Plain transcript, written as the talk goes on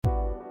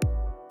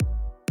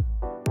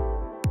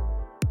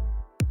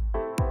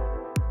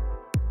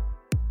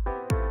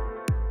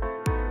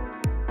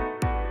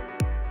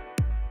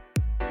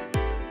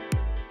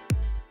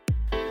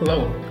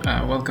Hello,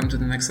 welcome to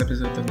the next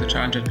episode of the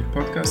Challenger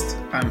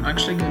podcast. I'm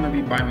actually going to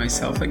be by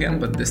myself again,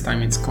 but this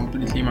time it's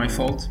completely my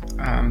fault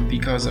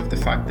because of the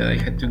fact that I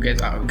had to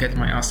get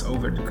my ass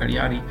over to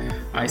Cagliari.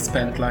 I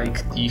spent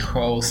like the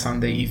whole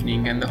Sunday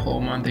evening and the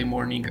whole Monday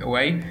morning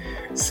away,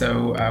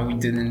 so we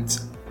didn't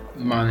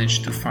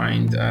manage to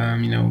find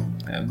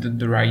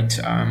the right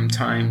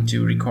time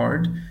to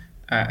record.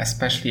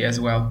 Especially as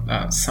well,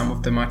 some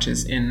of the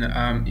matches in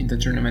the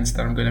tournaments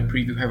that I'm going to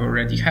preview have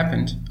already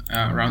happened,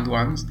 round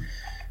ones.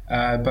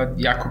 But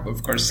Jakub,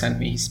 of course, sent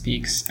me his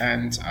picks,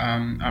 and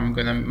I'm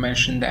going to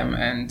mention them.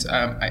 And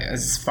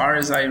as far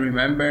as I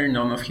remember,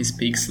 none of his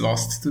picks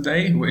lost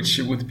today, which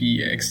would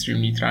be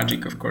extremely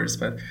tragic, of course.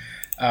 But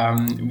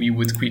we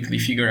would quickly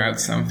figure out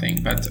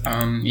something. But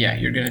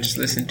you're going to just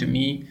listen to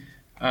me.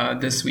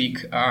 This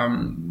week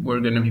we're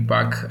going to be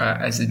back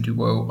as a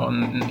duo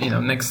on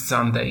next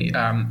Sunday,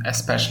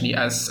 especially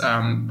as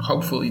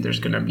hopefully there's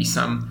going to be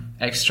some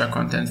extra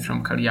content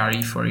from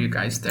Cagliari for you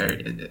guys there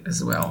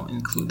as well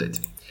included.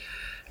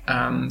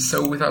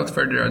 So without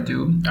further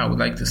ado, I would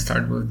like to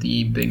start with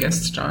the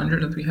biggest challenger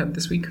that we had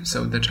this week.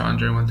 So the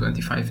Challenger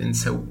 125 in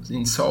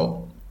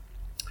Seoul.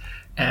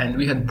 And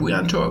we had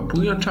Bujan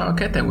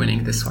Čaoketa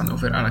winning this one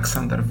over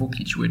Aleksandar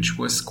Vukic, which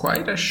was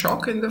quite a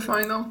shock in the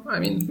final. I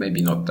mean,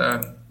 maybe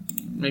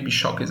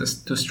shock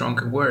is too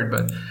strong a word,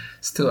 but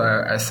still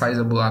a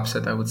sizable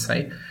upset, I would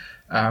say.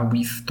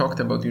 We've talked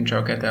about Bujan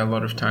Čaoketa a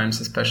lot of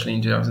times, especially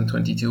in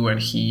 2022, when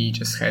he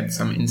just had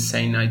some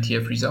insane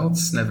ITF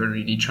results, never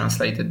really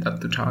translated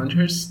that to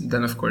challengers.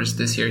 Then, of course,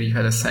 this year he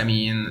had a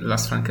semi in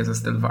Las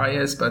Franquesas del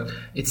Valles, but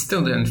it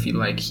still didn't feel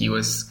like he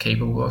was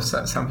capable of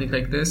something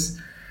like this.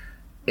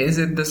 Is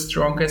it the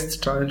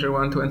strongest Challenger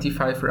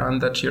 125 run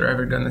that you're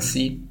ever going to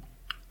see?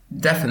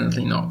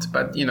 Definitely not.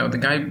 But, the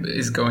guy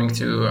is going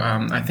to,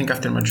 I think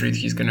after Madrid,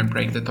 he's going to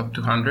break the top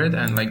 200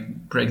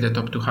 and break the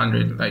top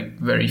 200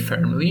 very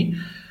firmly.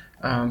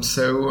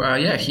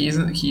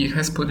 He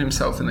has put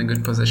himself in a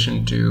good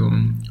position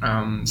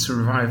to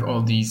survive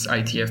all these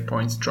ITF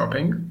points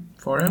dropping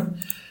for him.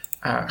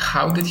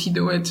 How did he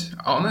do it?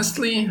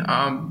 Honestly,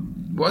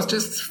 was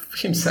just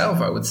himself,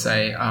 I would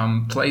say.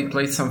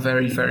 Played some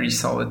very, very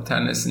solid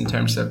tennis in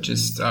terms of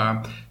just,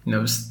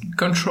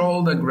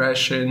 controlled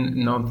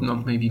aggression,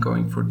 not maybe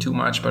going for too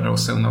much, but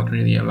also not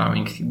really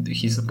allowing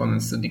his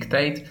opponents to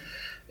dictate.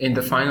 In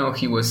the final,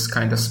 he was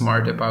kind of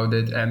smart about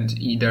it and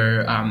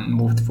either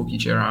moved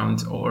Vukic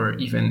around, or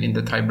even in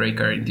the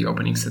tiebreaker, in the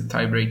opening set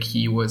tiebreak,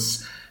 he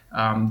was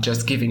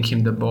just giving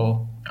him the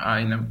ball,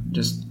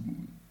 just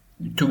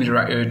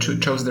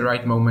chose the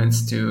right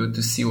moments to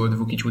see what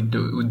Vukic would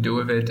do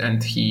with it,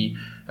 and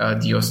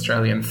the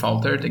Australian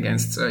faltered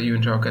against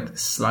Bujan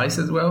Čaoketa's slice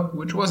as well,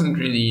 which wasn't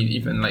really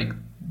even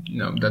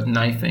that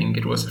knifing.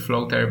 It was a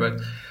floater,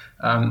 but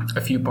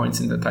a few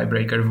points in the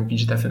tiebreaker,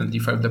 Vukic definitely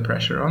felt the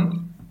pressure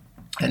on.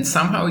 And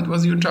somehow it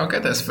was Bujan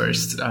Čaoketa's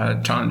first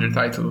challenger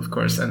title, of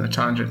course, and a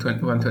Challenger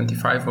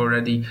 125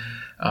 already.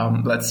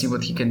 Let's see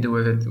what he can do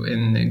with it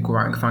in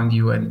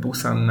Gwangju and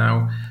Busan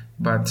now.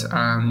 But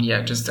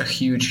just a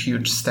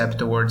huge step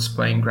towards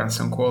playing Grand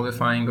Slam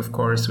qualifying, of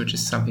course, which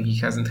is something he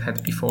hasn't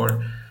had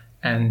before.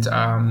 And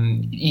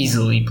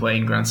easily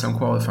playing Grand Slam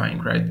qualifying,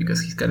 right?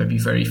 Because he's going to be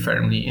very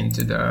firmly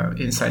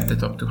inside the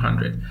top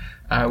 200.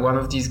 One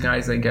of these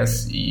guys, I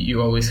guess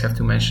you always have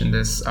to mention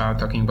this,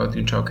 talking about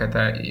Bujan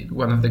Čaoketa,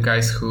 one of the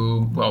guys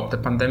who, the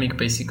pandemic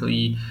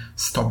basically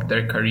stopped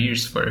their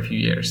careers for a few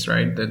years,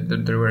 right?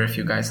 There were a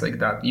few guys like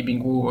that.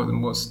 Yibing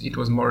it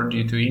was more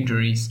due to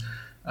injuries.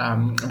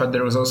 But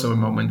there was also a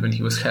moment when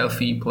he was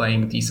healthy,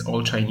 playing these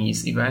all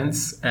Chinese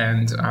events,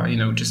 and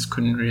just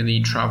couldn't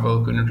really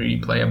travel, couldn't really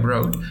play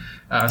abroad.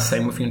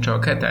 Same with Bujan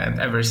Čaoketa, and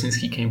ever since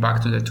he came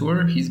back to the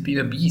tour, he's been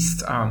a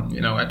beast.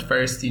 At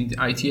first in the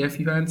ITF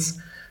events,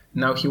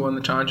 now he won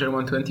the Challenger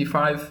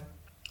 125.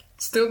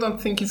 Still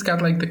don't think he's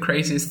got the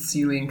craziest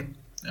ceiling.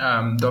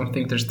 Don't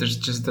think there's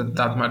just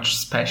that much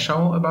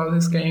special about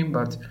this game,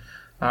 but.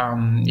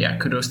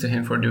 Kudos to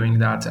him for doing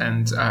that,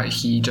 and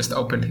he just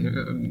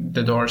opened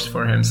the doors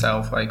for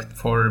himself,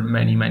 for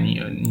many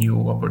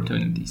new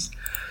opportunities.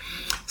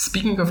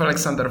 Speaking of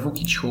Aleksandar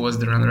Vukic, who was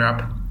the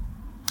runner-up,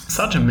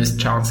 such a missed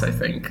chance, I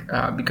think,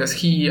 because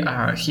he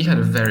had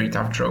a very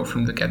tough draw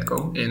from the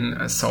get-go in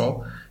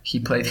Seoul. He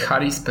played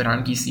Harris,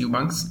 Berankis,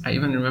 Eubanks. I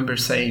even remember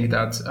saying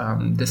that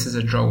this is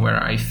a draw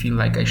where I feel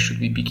like I should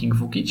be picking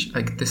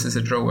Vukic. This is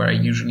a draw where I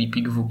usually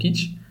pick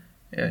Vukic,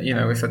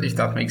 if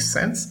that makes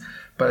sense.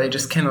 But I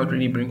just cannot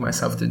really bring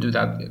myself to do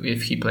that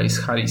if he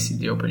plays Harris in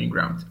the opening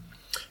round.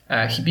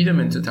 He beat him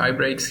in 2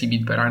 tiebreaks. He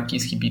beat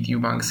Berankis, he beat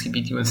Eubanks, he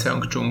beat Yuen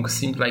Seong-chung.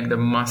 Seemed like the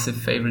massive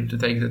favorite to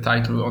take the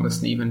title,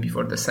 honestly, even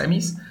before the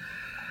semis.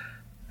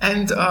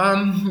 And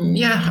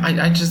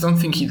I just don't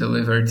think he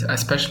delivered,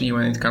 especially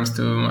when it comes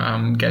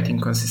to getting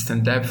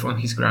consistent depth on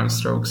his ground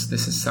strokes.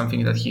 This is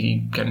something that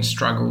he can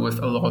struggle with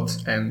a lot,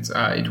 and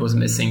it was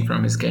missing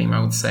from his game, I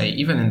would say,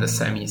 even in the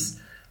semis.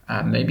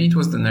 Maybe it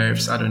was the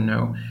nerves, I don't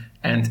know.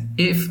 And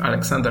if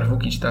Aleksandar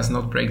Vukic does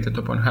not break the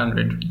top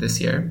 100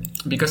 this year,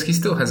 because he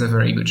still has a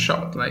very good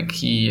shot,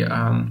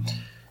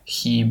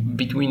 he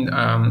between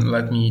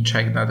let me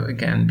check that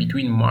again,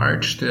 between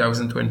March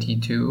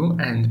 2022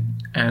 and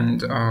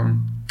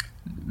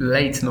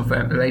late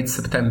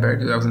September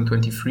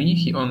 2023,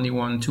 he only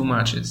won 2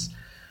 matches.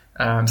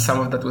 Some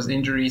of that was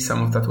injury,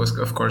 some of that was,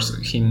 of course,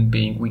 him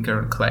being weaker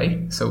on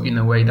clay. So in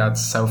a way, that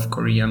South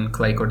Korean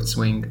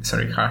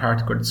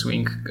hard court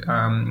swing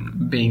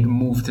being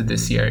moved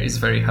this year is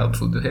very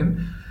helpful to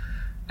him.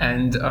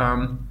 And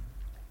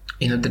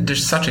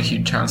there's such a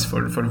huge chance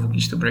for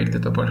Vukic to break the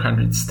top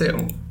 100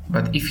 still.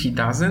 But if he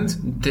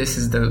doesn't, this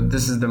is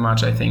the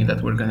match I think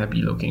that we're gonna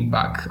be looking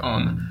back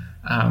on.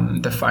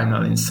 The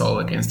final in Seoul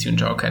against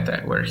Yunja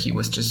Okete, where he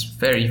was just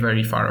very,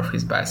 very far off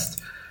his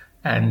best.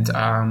 And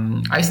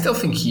I still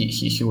think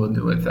he will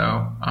do it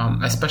though,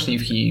 especially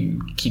if he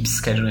keeps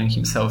scheduling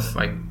himself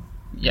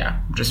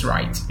just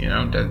right,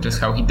 just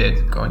how he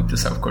did going to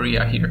South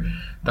Korea here.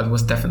 That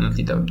was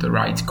definitely the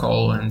right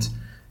call. And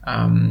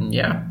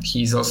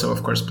he's also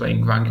of course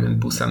playing Gwangju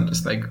and Busan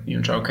just like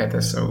Yunja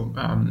Okete, so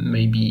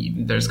maybe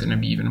there's going to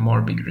be even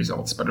more big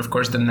results. But of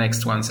course the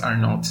next ones are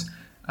not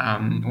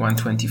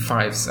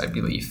 125s, I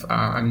believe.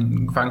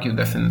 Gwangju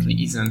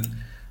definitely isn't.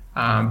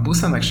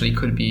 Busan actually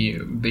could be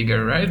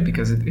bigger, right?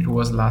 Because it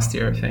was last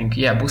year, I think.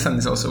 Yeah, Busan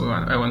is also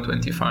a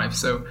 125.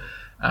 So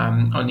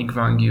only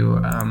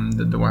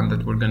Gwangju, the one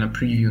that we're gonna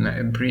preview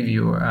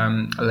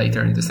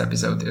later in this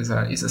episode, is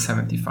a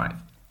 75.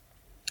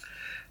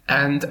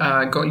 And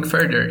going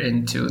further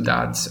into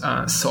that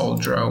Seoul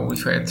draw,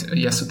 we've had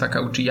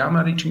Yasutaka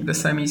Uchiyama reaching the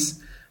semis.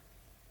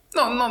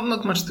 No,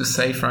 not much to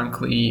say,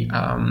 frankly.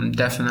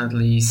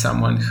 Definitely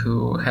someone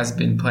who has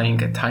been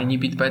playing a tiny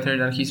bit better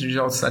than his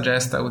results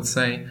suggest, I would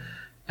say,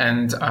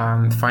 and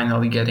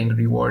finally getting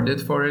rewarded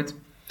for it.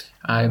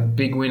 A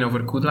big win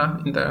over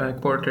Kudla in the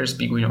quarters,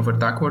 big win over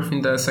Duckworth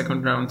in the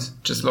second round.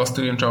 Just lost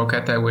to Yunja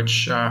Okete,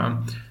 which,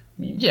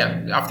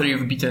 after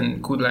you've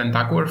beaten Kudla and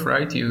Duckworth,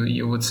 right,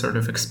 you would sort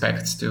of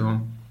expect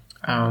to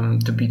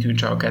beat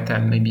Yunja Okete,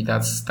 and maybe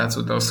that's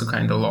what also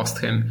kind of lost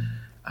him.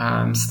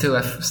 Still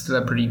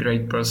a pretty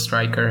great pro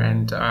striker,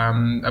 and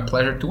a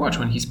pleasure to watch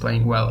when he's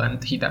playing well,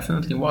 and he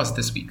definitely was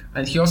this week.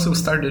 And he also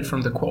started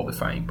from the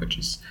qualifying, which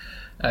is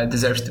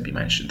deserves to be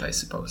mentioned, I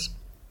suppose.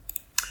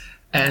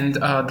 And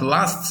the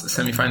last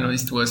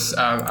semi-finalist was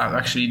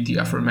actually the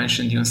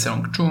aforementioned Yoon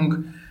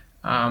Seong-chung.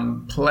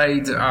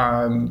 Played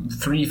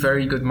 3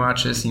 very good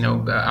matches,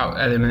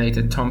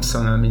 eliminated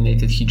Thompson,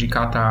 eliminated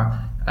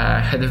Hijikata,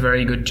 had a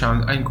very good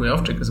chance, and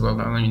Guyovchik as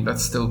well. I mean,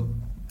 that's still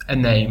a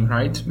name,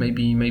 right?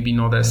 Maybe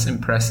not as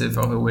impressive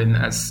of a win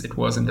as it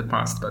was in the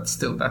past, but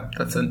still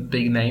that's a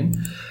big name.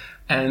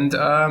 And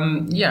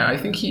I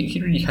think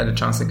he really had a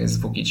chance against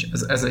Vukic.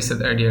 As I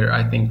said earlier,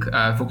 I think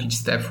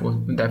Vukic's depth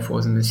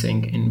was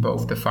missing in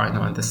both the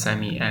final and the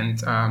semi.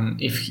 And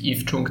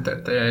if Chung took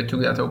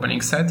that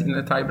opening set in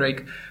the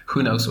tiebreak,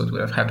 who knows what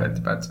would have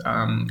happened? But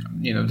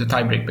the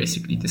tiebreak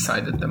basically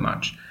decided the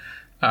match.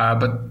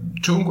 But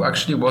Chung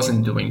actually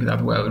wasn't doing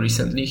that well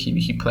recently.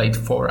 He played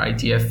 4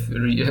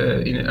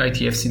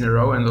 ITFs in a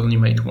row and only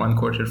made 1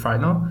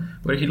 quarterfinal,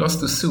 where he lost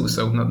to Su.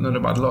 So not a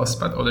bad loss.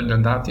 But other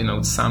than that,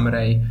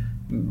 Samurai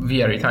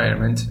via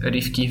retirement,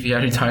 Rivki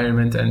via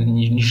retirement, and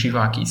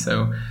Nishivaki.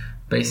 So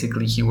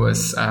basically, he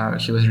was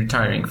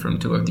retiring from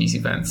 2 of these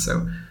events.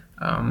 So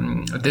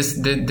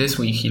this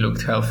week he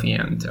looked healthy,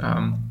 and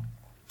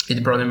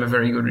it brought him a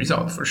very good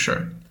result for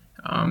sure.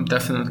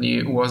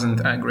 Definitely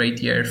wasn't a great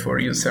year for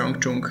Yoon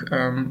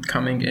Seong-chung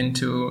coming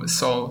into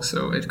Seoul,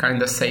 so it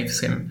kind of saves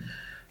him,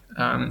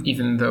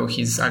 even though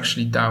he's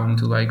actually down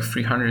to like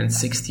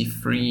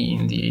 363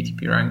 in the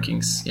ATP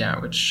rankings. Yeah,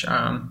 which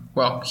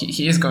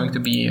he is going to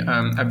be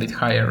a bit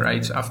higher,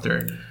 right,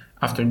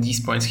 after these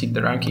points hit the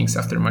rankings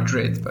after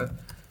Madrid, but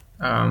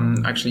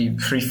actually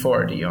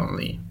 340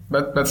 only.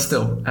 But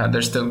still,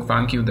 there's still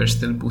Gwangju, there's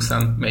still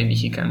Busan. Maybe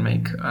he can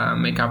make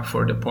up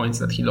for the points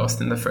that he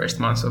lost in the first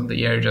months of the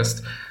year,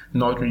 just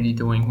not really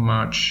doing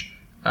much.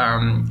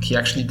 He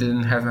actually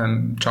didn't have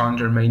a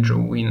challenger major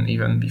win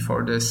even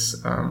before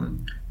this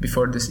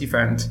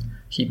event.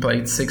 He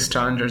played 6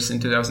 challengers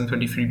in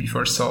 2023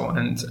 before Seoul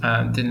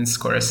and didn't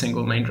score a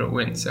single major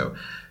win. So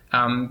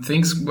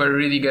things were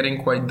really getting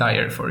quite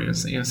dire for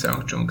Yoon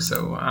Seong-chung.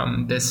 So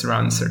this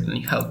run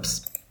certainly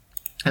helps.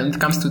 And when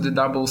it comes to the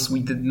doubles, we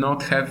did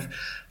not have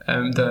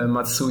the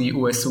Matsui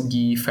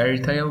Uesugi fairy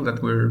tale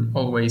that we're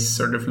always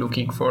sort of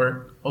looking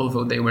for,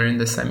 although they were in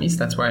the semis.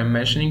 That's why I'm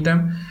mentioning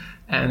them.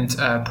 And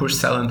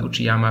Purcell and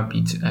Uchiyama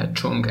beat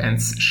Chung and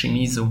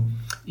Shimizu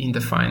in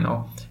the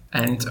final.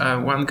 And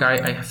one guy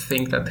I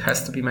think that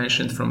has to be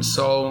mentioned from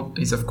Seoul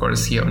is, of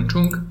course, Hyeon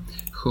Chung,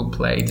 who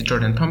played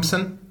Jordan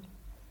Thompson.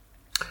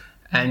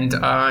 And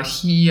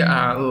he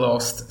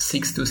lost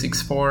 6-2,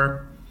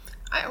 6-4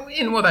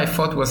 in what I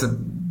thought was a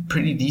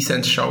pretty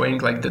decent showing.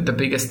 Like the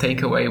biggest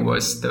takeaway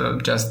was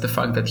just the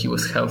fact that he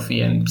was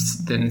healthy and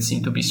didn't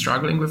seem to be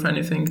struggling with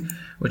anything,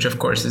 which of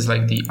course is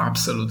like the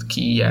absolute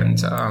key and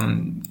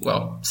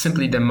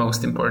simply the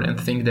most important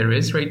thing there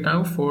is right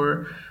now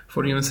for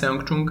Yoon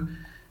Seong-chung.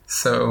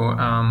 So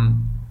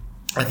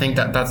I think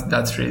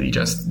that's really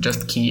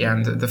just key,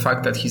 and the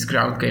fact that his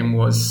ground game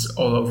was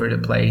all over the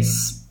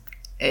place,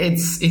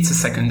 it's a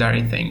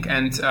secondary thing.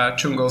 And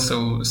Chung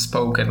also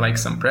spoke at like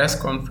some press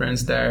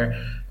conference there,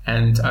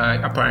 and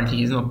apparently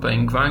he's not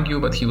playing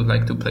Gwangju, but he would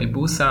like to play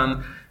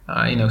Busan.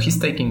 He's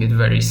taking it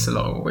very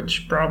slow,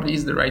 which probably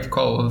is the right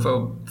call.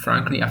 Although,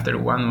 frankly, after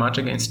one match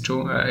against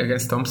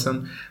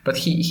Thompson, but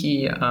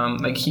he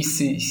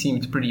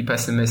seemed pretty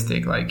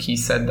pessimistic. Like he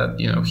said that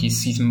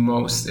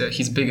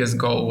his biggest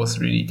goal was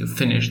really to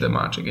finish the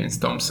match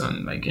against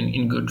Thompson, like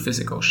in good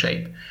physical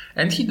shape,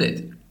 and he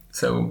did.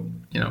 So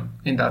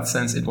in that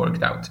sense, it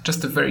worked out.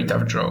 Just a very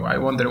tough draw. I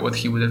wonder what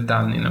he would have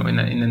done, in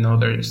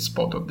another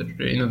spot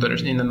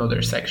in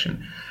another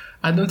section.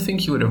 I don't think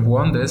he would have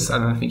won this. I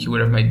don't think he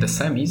would have made the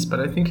semis, but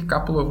I think a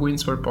couple of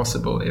wins were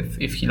possible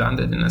if he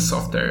landed in a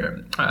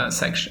softer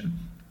section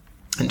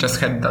and just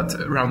had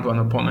that round one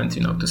opponent,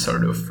 to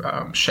sort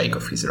of shake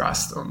off his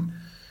rust on.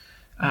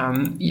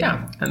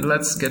 And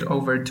let's get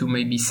over to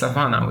maybe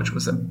Savannah, which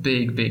was a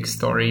big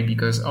story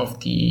because of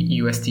the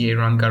USTA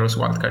Roland Garros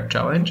Wildcard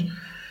Challenge.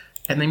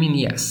 And I mean,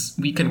 yes,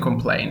 we can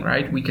complain,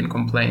 right? We can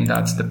complain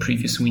that the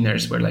previous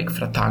winners were like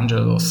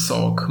Fratangelo,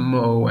 Sok,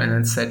 Mo, and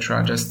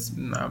etc., just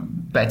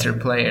better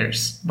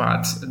players.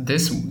 But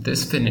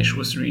this finish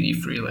was really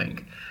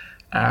thrilling.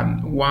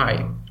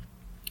 Why?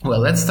 Well,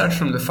 let's start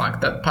from the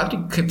fact that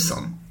Patrick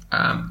Kipson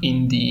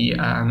in the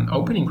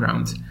opening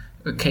round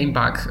came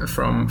back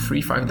from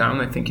 3-5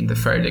 down, I think, in the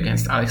third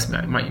against Alex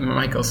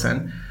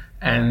Michelsen.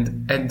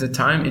 And at the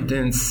time, it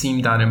didn't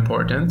seem that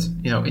important.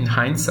 In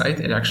hindsight,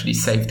 it actually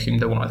saved him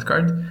the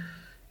wildcard.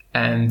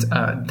 And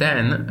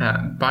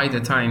then, by the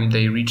time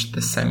they reached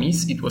the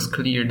semis, it was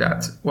clear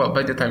that,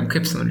 by the time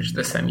Kipson reached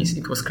the semis,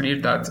 it was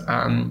clear that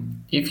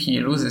if he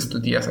loses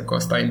to Diaz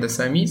Acosta in the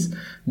semis,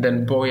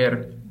 then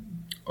Boyer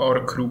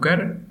or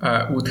Kruger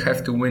would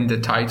have to win the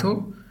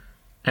title.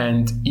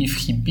 And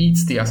if he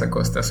beats Diaz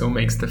Acosta, so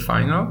makes the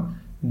final,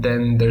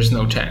 then there's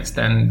no chance.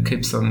 Then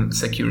Kipson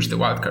secures the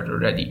wildcard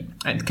already.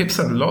 And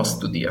Kipson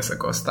lost to Diaz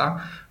Acosta,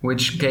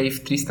 which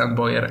gave Tristan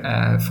Boyer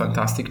a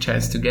fantastic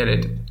chance to get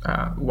it.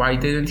 Why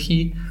didn't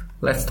he?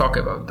 Let's talk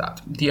about that.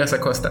 Diaz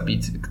Acosta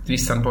beat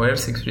Tristan Boyer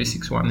 6-3,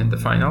 6-1 in the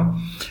final.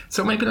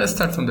 So maybe let's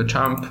start from the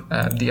champ,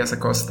 Diaz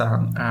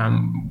Acosta.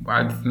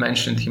 I've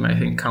mentioned him, I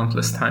think,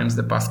 countless times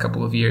the past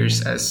couple of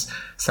years as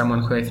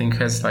someone who I think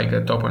has like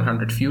a top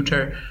 100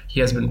 future.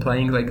 He has been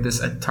playing like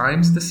this at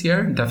times this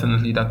year.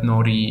 Definitely that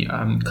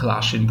Nori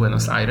clash in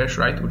Buenos Aires,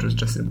 right, which was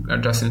just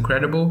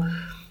incredible.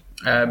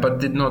 But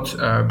did not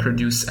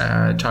produce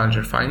a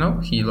challenger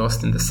final. He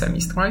lost in the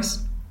semis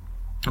twice,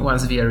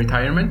 once via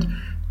retirement.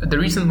 The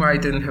reason why I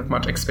didn't have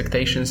much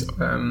expectations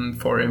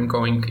for him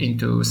going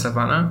into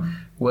Savannah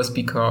was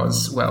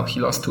because, he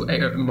lost to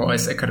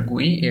Moes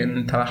Ekargui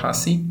in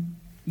Tallahassee.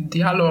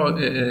 Diallo,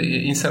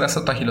 in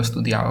Sarasota he lost to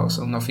Diallo,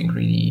 so nothing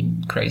really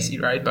crazy,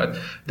 right? But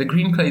the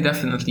green clay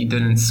definitely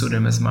didn't suit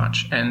him as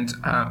much. And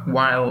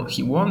while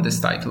he won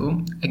this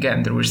title,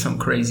 again, there were some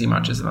crazy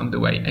matches along the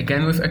way.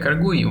 Again with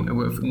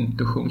Ekargui,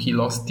 to whom he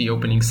lost the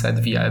opening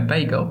set via a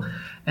bagel,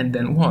 and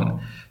then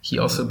won. He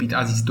also beat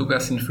Aziz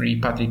Dugas in 3,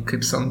 Patrick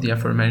Kipson, the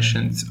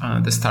aforementioned,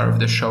 the star of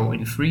the show,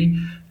 in 3,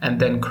 and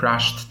then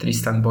crushed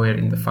Tristan Boyer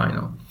in the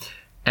final.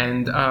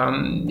 And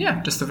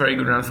just a very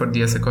good run for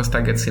Diaz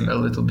Acosta, gets him a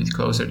little bit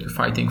closer to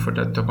fighting for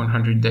that top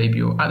 100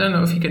 debut. I don't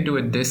know if he can do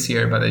it this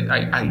year, but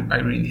I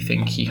really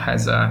think he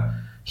has a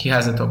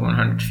top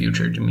 100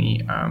 future to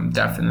me,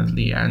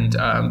 definitely. And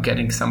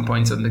getting some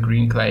points on the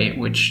green clay,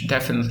 which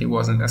definitely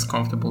wasn't as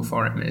comfortable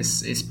for him,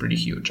 is pretty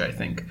huge, I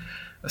think.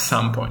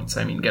 Some points,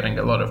 I mean, getting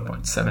a lot of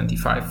points,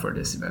 75 for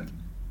this event.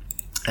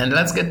 And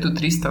let's get to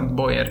Tristan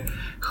Boyer,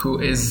 who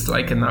is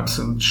like an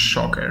absolute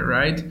shocker,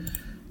 right?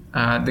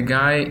 The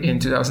guy in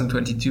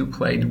 2022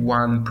 played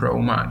one pro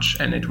match,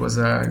 and it was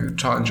a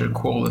challenger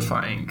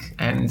qualifying,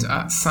 and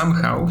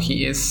somehow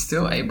he is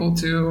still able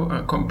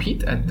to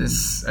compete at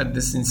this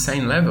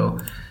insane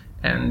level.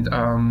 And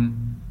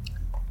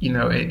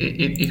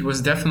it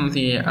was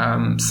definitely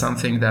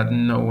something that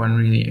no one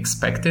really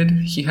expected.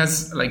 He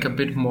has like a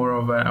bit more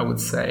of a, I would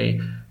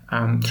say,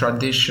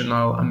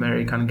 traditional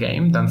American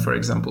game than, for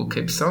example,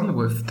 Kipson,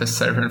 with the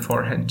serve and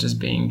forehand just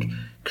being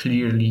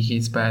clearly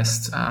his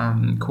best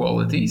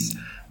qualities.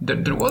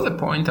 There was a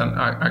point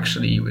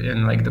actually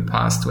in like the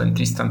past when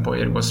Tristan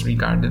Boyer was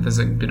regarded as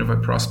a bit of a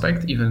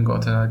prospect, even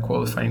got a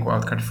qualifying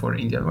wildcard for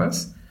Indian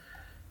Wells.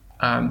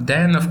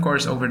 Then, of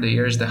course, over the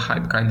years, the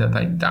hype kind of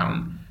died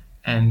down.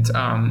 And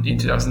in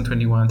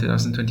 2021,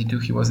 2022,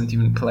 he wasn't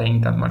even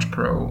playing that much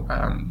pro.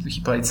 He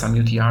played some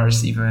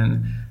UTRs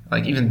even.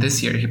 Like even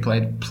this year, he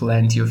played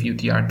plenty of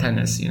UTR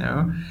tennis,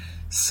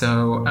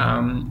 So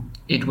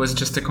it was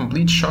just a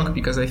complete shock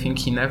because I think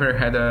he never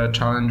had a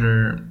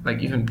challenger,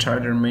 like even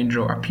challenger main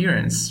draw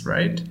appearance,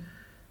 right?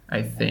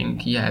 I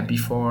think,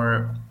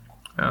 before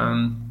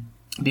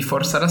before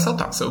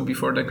Sarasota, so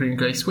before the green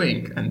clay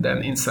swing. And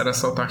then in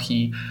Sarasota,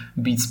 he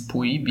beats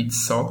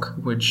Sok,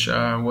 which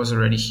was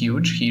already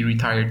huge. He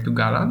retired to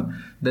Galan,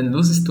 then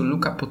loses to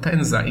Luca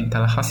Potenza in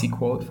Tallahassee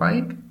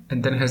qualifying,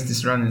 and then has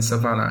this run in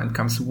Savannah and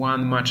comes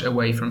one match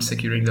away from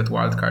securing that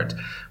wild card,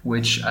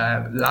 which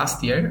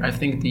last year, I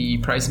think the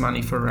prize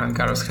money for Roland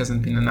Garros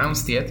hasn't been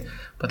announced yet,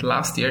 but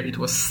last year it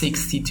was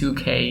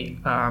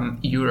 62k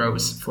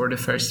euros for the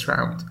first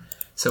round.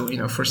 So,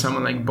 for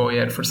someone like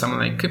Boyer, for someone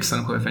like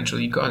Gibson, who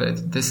eventually got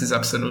it, this is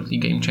absolutely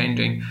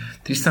game-changing.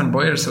 Tristan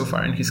Boyer, so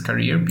far in his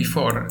career,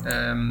 before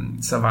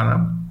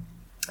Savannah,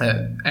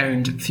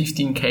 earned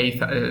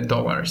 $15k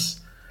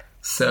dollars.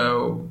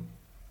 So,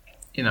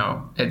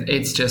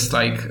 it's just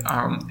like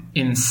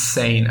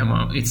insane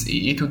amount.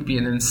 It would be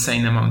an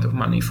insane amount of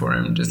money for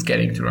him just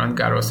getting to Roland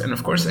Garros, and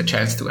of course a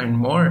chance to earn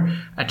more,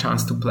 a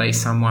chance to play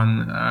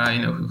someone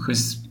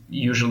who's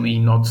usually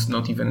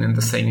not even in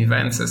the same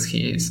events as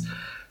he is.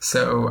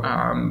 So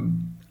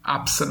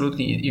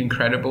absolutely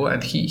incredible,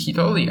 and he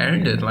totally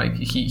earned it. Like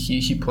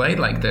he played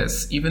like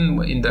this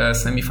even in the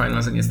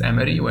semifinals against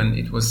Emery, when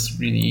it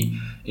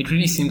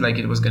really seemed like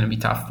it was going to be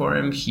tough for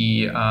him.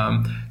 He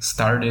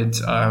started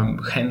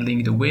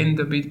handling the wind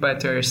a bit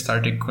better,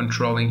 started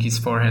controlling his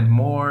forehand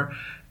more,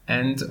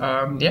 and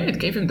it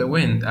gave him the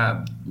win.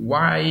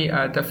 Why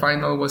the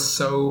final was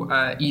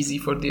so easy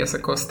for Diaz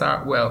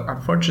Acosta? Well,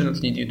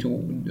 unfortunately, due to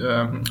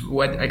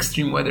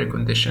extreme weather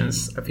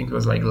conditions, I think it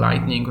was like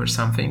lightning or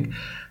something,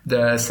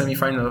 the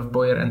semi-final of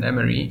Boyer and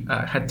Emery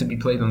had to be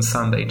played on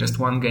Sunday. Just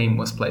one game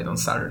was played on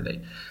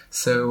Saturday.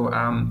 So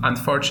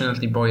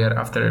unfortunately, Boyer,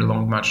 after a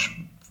long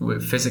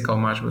physical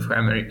match with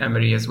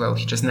Emery as well,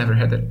 he just never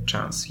had a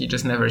chance. He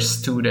just never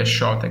stood a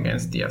shot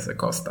against Diaz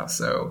Acosta.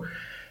 So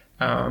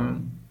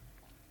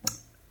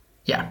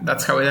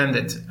that's how it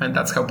ended, and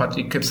that's how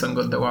Patrick Gibson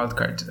got the wild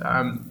card.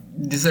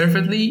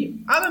 Deservedly,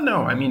 I don't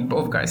know. I mean,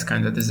 both guys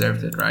kind of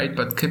deserved it, right?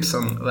 But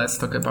Gibson, let's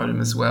talk about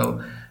him as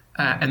well.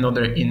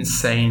 Another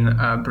insane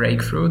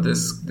breakthrough.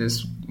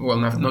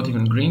 Not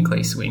even green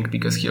clay swing,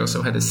 because he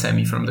also had a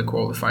semi from the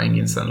qualifying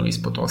in San Luis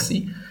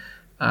Potosi.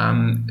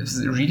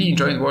 Really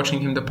enjoyed watching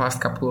him the past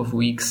couple of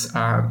weeks.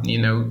 I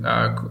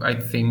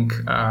think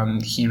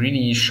he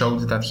really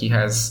showed that he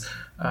has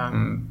a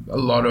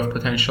lot of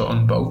potential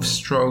on both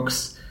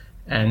strokes.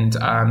 And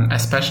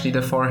especially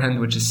the forehand,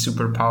 which is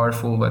super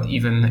powerful. But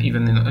even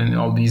in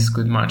all these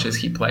good matches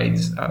he played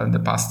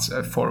the past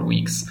 4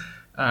 weeks,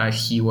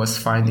 he was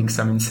finding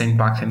some insane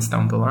backhands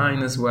down the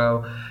line as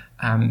well.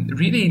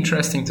 Really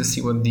interesting to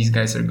see what these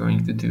guys are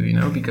going to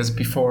do, because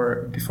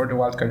before the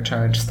Wildcard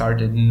Challenge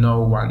started,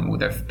 no one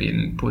would have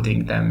been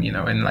putting them, in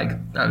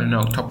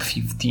top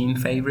 15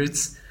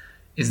 favorites.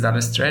 Is that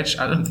a stretch?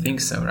 I don't think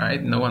so,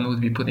 right? No one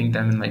would be putting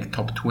them in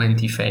top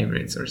 20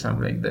 favorites or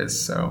something like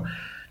this. So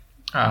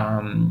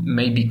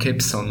maybe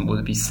Gibson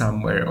will be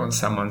somewhere on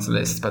someone's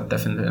list, but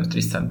definitely not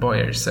Tristan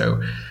Boyer.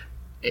 So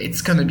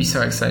it's going to be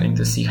so exciting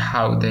to see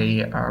how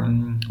they,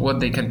 what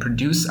they can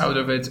produce out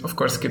of it. Of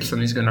course,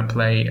 Gibson is going to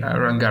play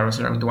Roland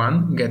Garros round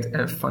 1, get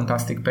a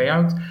fantastic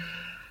payout.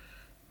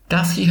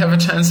 Does he have a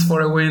chance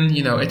for a win?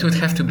 It would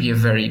have to be a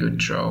very good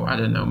draw. I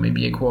don't know,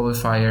 maybe a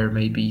qualifier,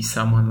 maybe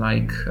someone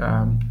like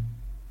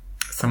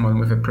someone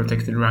with a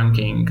protected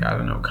ranking. I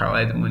don't know, Carl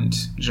Edmund,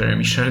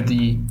 Jeremy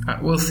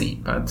Chardy. We'll see,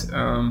 but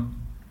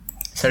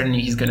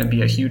certainly he's going to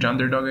be a huge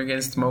underdog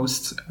against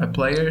most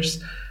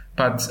players.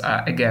 But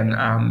again,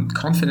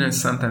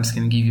 confidence sometimes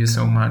can give you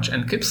so much.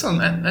 And Gibson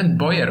and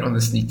Boyer,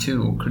 honestly,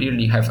 too,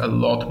 clearly have a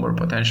lot more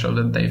potential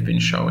than they've been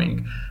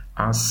showing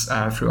us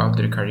throughout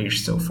their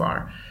careers so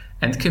far.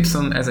 And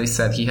Gibson, as I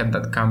said, he had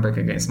that comeback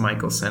against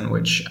Michelsen,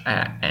 which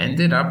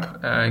ended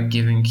up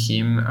giving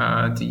him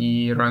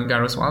the Roland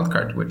Garros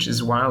wildcard, which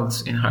is wild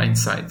in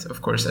hindsight.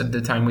 Of course, at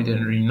the time, we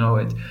didn't really know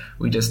it.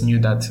 We just knew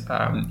that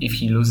if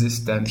he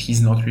loses, then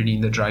he's not really in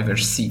the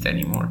driver's seat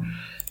anymore.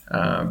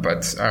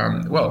 But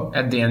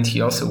at the end, he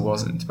also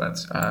wasn't,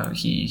 but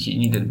he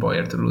needed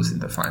Boyer to lose in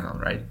the final,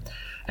 right?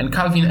 And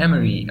Calvin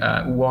Emery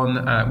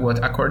won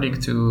what,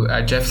 according to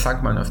Jeff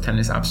Sackman of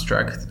Tennis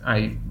Abstract,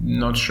 I'm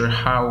not sure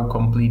how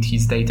complete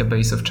his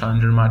database of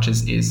challenger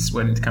matches is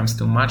when it comes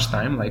to match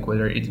time, like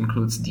whether it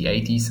includes the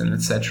 80s and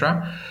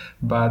etc.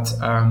 But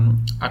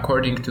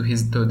according to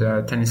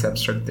the Tennis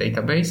Abstract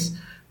database,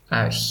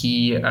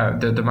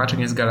 the match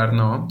against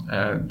Galarneau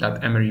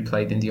that Emery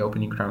played in the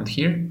opening round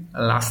here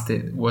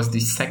was the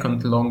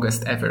second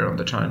longest ever on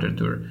the Challenger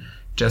Tour,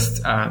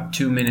 just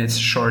 2 minutes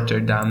shorter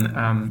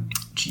than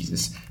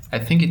I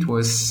think it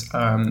was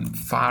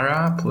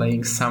Farah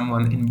playing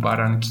someone in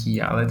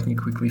Barranquilla. Let me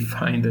quickly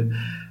find it.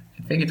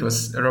 I think it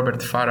was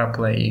Robert Farah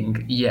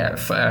playing.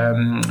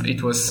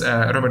 It was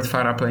Robert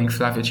Farah playing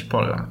Flavio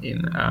Cipolla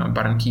in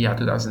Barranquilla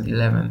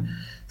 2011.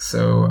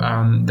 So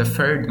the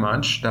third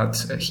match that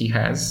he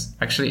has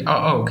actually.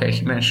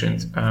 He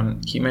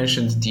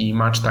mentioned the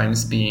match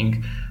times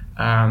being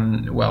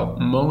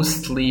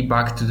mostly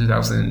back to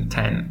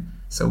 2010.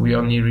 So we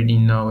only really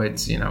know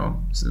it,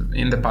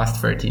 in the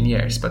past 13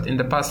 years. But in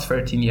the past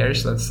 13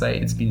 years, let's say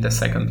it's been the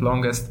second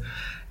longest.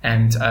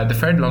 And the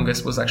third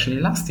longest was actually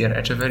last year,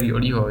 Echeverry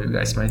Olivo. You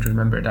guys might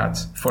remember that.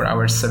 4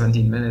 hours,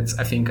 17 minutes.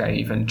 I think I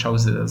even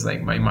chose it as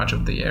like my match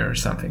of the year or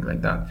something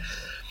like that.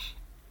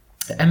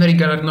 Emery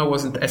Galarneau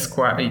wasn't as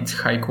quite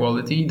high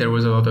quality. There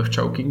was a lot of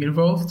choking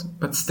involved,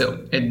 but still,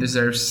 it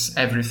deserves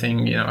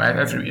everything,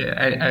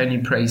 any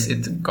praise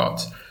it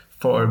got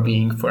for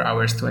being 4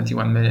 hours,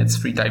 21 minutes,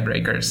 3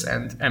 tiebreakers,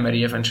 and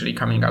Emery eventually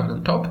coming out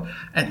on top.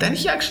 And then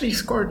he actually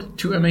scored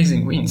 2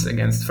 amazing wins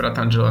against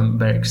Fratangelo and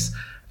Bergs.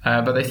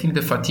 But I think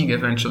the fatigue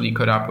eventually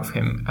caught up with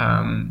him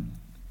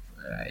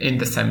in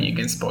the semi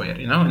against Boyer,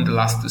 in the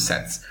last 2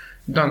 sets.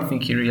 Don't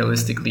think he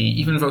realistically,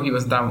 even though he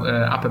was down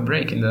up a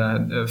break in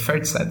the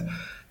third set,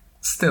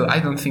 still, I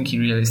don't think he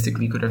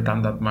realistically could have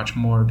done that much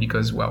more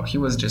because, well, he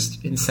was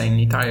just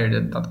insanely tired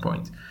at that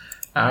point.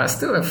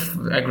 Still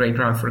a great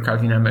run for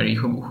Calvin Emery,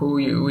 who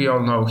we all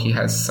know he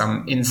has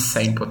some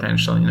insane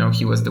potential.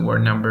 He was the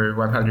world number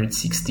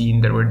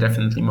 116. There were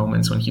definitely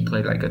moments when he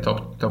played like a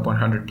top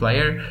 100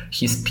 player.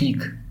 His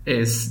peak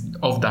is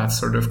of that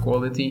sort of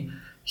quality.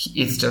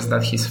 It's just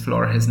that his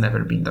floor has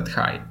never been that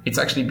high. It's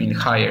actually been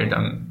higher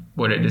than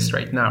what it is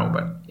right now,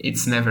 but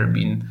it's never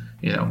been,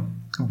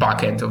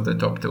 back end of the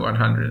top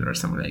 100 or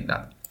something like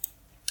that.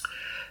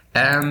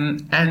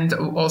 And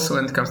also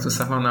when it comes to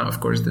Savannah, of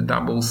course, the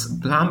doubles,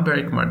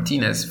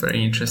 Blamberg-Martinez,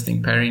 very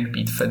interesting pairing,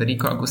 beat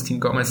Federico Agustin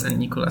Gomez and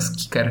Nicolas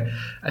Kicker.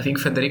 I think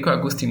Federico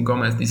Agustin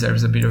Gomez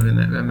deserves a bit of a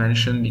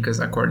mention because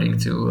according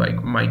to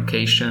like Mike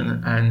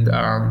Cation and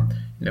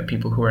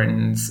people who are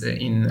in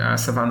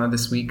Savannah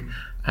this week,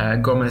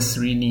 Gomez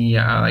really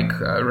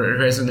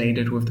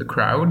resonated with the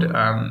crowd.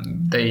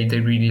 They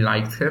really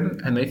liked him,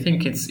 and I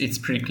think it's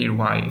pretty clear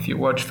why. If you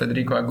watch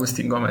Federico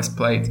Agustin Gomez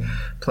play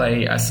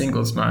a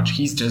singles match,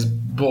 he's just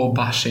ball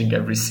bashing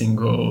every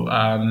single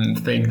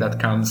thing that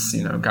comes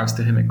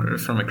to him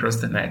from across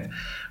the net,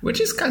 which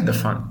is kind of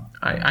fun.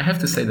 I have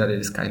to say that it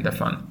is kind of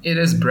fun. It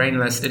is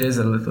brainless, it is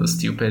a little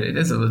stupid, it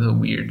is a little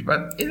weird,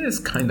 but it is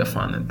kind of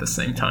fun at the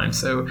same time.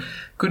 So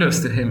kudos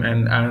to him,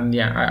 and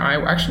I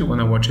actually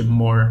want to watch it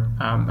more.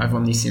 I've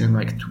only seen him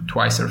like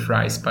twice or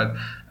thrice, but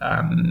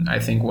I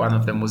think one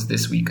of them was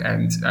this week,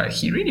 and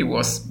he really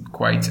was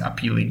quite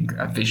appealing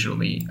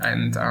visually,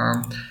 and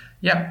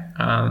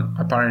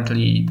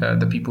apparently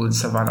the people in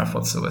Savannah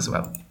thought so as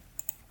well.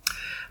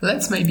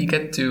 Let's maybe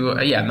get to,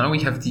 now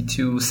we have the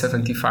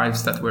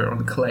 275s that were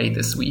on clay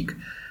this week.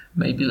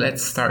 Maybe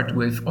let's start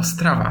with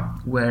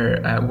Ostrava,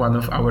 where one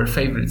of our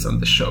favorites on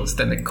the show,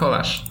 Zdenek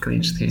Kolarz,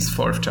 clinched his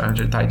 4th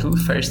challenger title,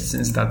 first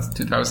since that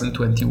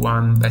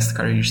 2021 best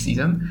career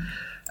season.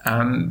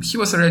 He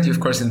was already, of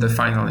course, in the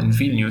final in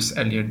Vilnius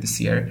earlier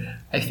this year.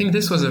 I think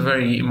this was a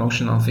very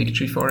emotional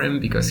victory for him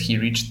because he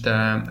reached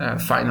the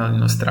final in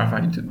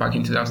Ostrava back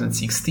in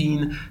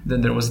 2016.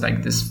 Then there was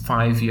like this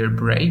 5-year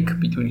break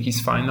between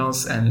his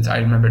finals, and I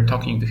remember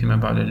talking to him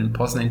about it in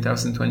Poznan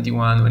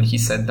 2021 when he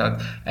said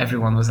that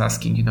everyone was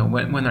asking,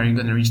 when are you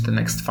going to reach the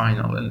next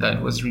final? And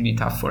that was really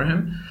tough for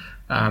him.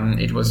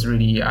 It was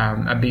really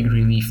a big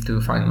relief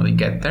to finally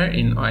get there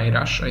in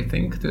Oeiras, I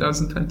think,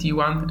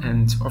 2021.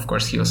 And of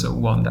course, he also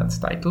won that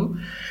title.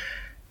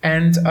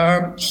 And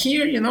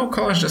here,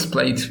 Kolarz just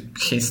played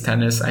his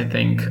tennis, I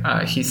think.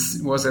 He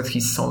was at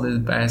his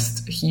solid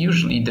best. He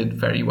usually did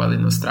very well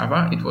in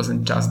Ostrava. It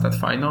wasn't just that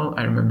final.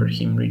 I remember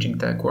him reaching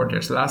the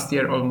quarters last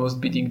year, almost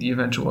beating the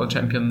eventual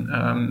champion,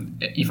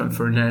 Ivan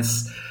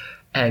Furness.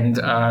 And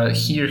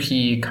here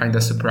he kind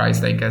of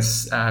surprised, I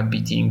guess,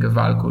 beating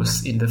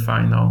Valkus in the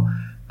final.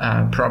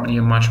 Definitely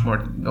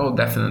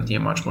a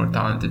much more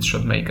talented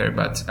shot maker,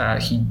 but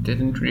he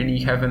didn't really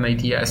have an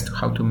idea as to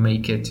how to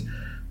make it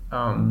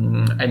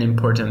an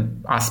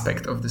important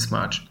aspect of this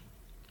match.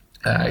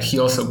 He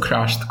also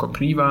crushed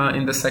Kopriva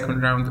in the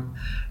second round.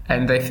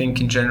 And I think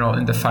in general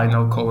in the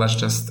final, Kolarz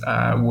just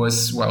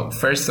was,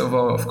 first of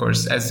all, of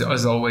course,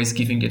 as always,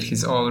 giving it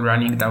his all,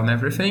 running down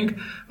everything.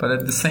 But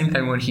at the same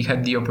time, when he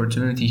had the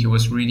opportunity, he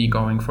was really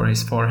going for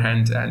his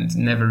forehand and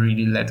never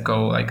really let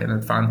go like an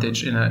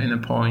advantage in a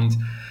point.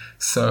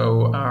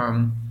 So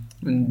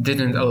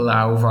didn't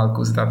allow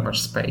Valkus that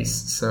much space.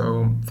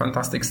 So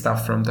fantastic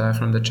stuff from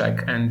the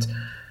Czech. And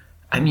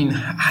I mean,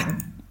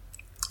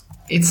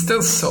 it's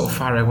still so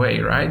far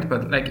away, right?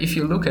 But like, if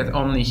you look at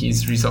only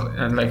his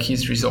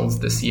results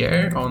this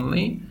year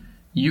only,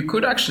 you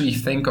could actually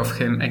think of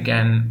him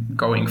again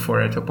going for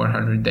a top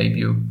 100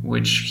 debut,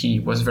 which he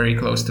was very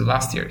close to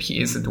last year. He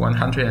is at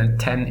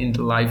 110 in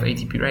the live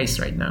ATP race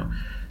right now.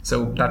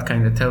 So that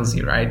kind of tells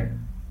you, right,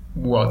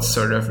 what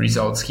sort of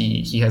results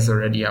he has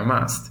already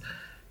amassed.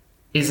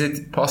 Is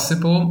it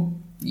possible?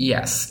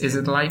 Yes. Is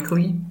it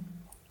likely?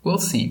 We'll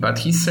see, but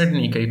he's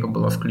certainly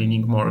capable of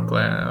cleaning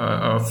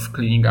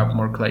up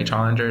more clay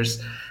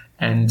challengers.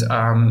 And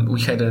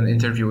we had an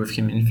interview with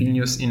him in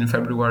Vilnius in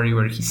February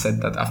where he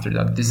said that after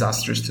that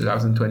disastrous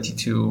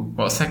 2022,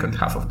 second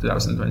half of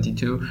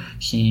 2022,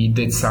 he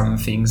did some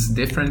things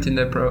different in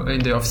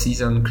the off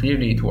season.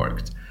 Clearly, it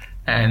worked,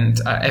 And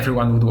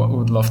everyone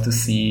would love to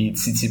see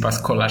Tsitsipas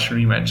Kolář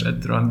rematch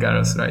at Roland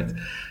Garros, right?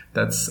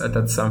 That's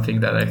something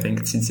that I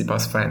think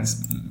Tsitsipas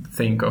fans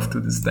think of to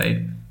this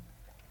day.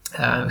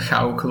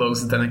 How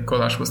close Zdeněk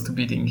Kolář was to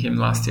beating him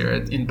last year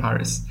in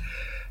Paris.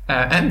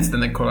 And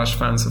Zdeněk Kolář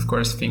fans, of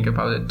course, think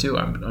about it too,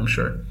 I'm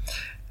sure.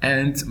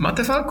 And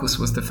Mate Valkus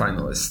was the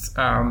finalist.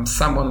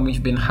 Someone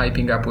we've been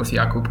hyping up with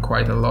Jakub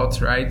quite a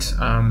lot, right?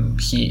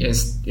 He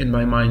is, in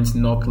my mind,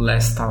 not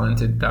less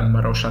talented than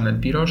Marozsan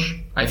and Piros.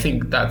 I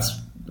think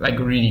that's like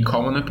a really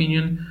common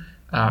opinion.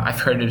 I've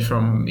heard it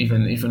from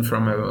even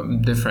from a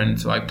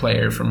different like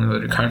player from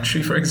another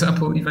country, for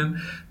example,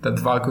 even that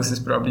Valkus is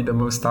probably the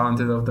most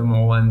talented of them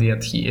all, and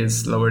yet he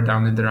is lower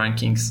down in the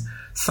rankings.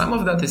 Some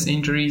of that is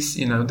injuries.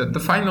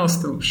 The finals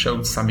still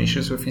showed some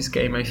issues with his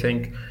game. I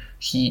think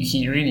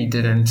he really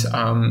didn't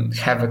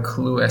have a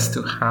clue as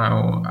to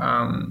how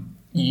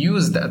to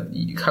use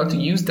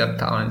that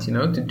talent,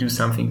 to do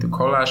something to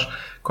Kolář.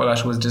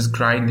 Kolář was just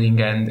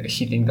grinding and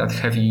hitting that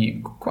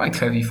quite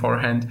heavy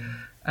forehand.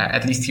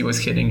 At least he was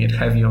hitting it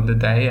heavy on the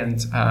day, and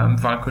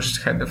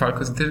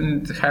Valkus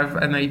didn't have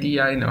an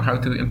idea, how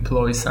to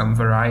employ some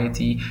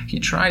variety. He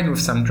tried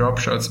with some drop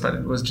shots, but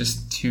it was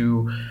just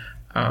too.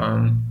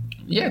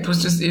 It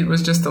was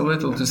just a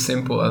little too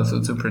simple,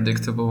 also too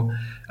predictable,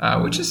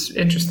 which is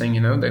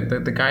interesting.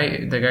 The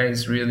guy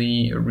is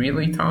really,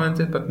 really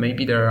talented, but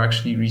maybe there are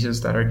actually reasons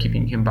that are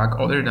keeping him back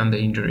other than the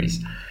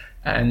injuries.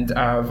 And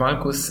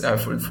Valkus,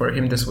 for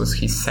him, this was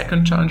his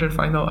second challenger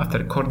final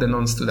after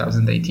Cordenon's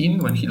 2018,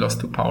 when he lost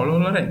to Paolo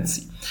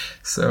Lorenzi.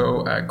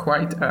 So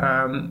quite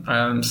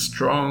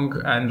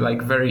strong and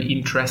like very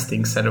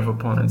interesting set of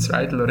opponents,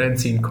 right?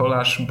 Lorenzi and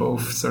Kolář,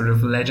 both sort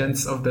of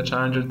legends of the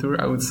Challenger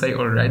Tour, I would say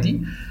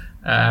already.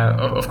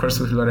 Of course,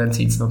 with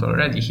Lorenzi, it's not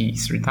already,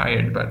 he's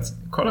retired, but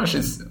Kolář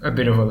is a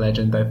bit of a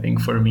legend, I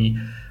think, for me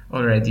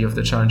already of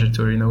the Challenger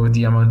Tour, with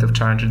the amount of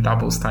Challenger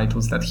doubles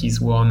titles that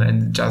he's won,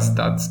 and just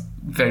that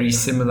very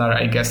similar,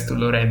 I guess, to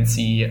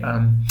Lorenzi,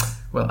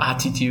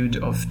 attitude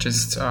of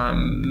just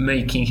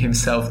making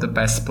himself the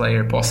best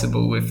player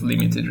possible with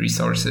limited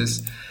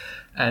resources.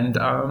 And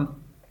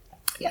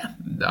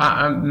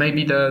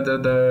maybe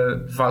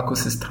the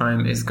Valkus's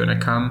time is gonna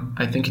come.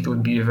 I think it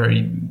would be a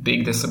very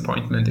big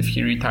disappointment if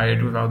he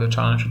retired without a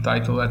challenger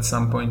title at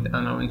some point, I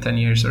don't know, in 10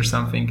 years or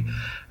something.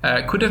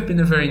 Could have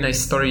been a very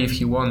nice story if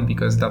he won,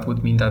 because that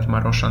would mean that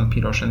Marozsan,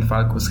 Piros and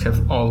Valkus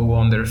have all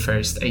won their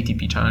first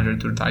ATP Challenger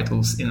Tour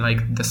titles in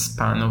like the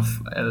span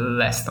of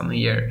less than a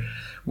year,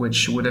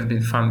 which would have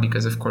been fun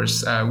because, of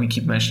course, we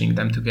keep mentioning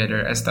them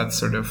together as that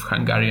sort of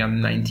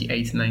Hungarian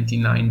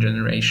 98-99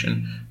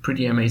 generation.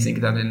 Pretty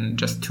amazing that in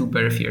just 2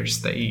 birth years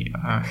they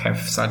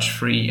have such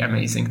 3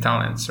 amazing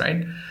talents,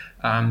 right?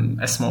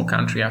 A small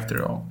country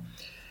after all.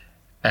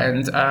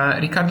 And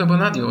Riccardo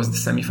Bonadio was the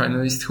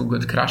semi-finalist who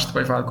got crushed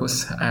by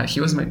Valkus.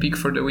 He was my pick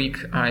for the week.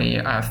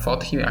 I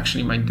thought he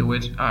actually might do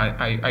it.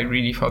 I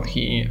really thought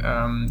he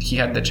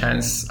had the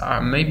chance.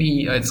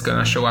 Maybe it's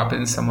gonna show up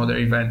in some other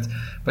event.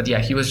 But yeah,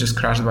 he was just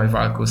crushed by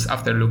Valkus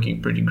after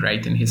looking pretty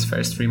great in his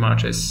first 3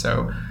 matches.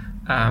 So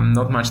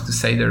not much to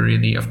say there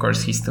really. Of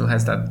course, he still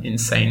has that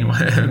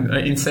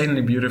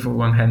insanely beautiful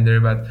one-hander,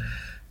 but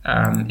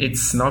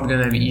it's not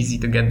gonna be easy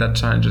to get that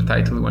challenger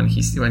title when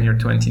you're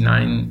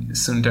 29,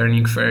 soon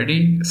turning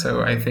 30.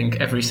 So I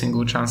think every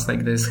single chance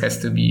like this has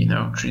to be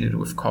treated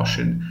with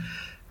caution.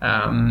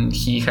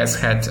 He has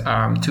had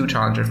 2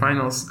 challenger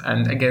finals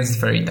and against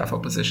very tough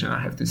opposition,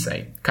 I have to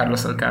say.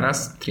 Carlos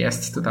Alcaraz,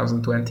 Trieste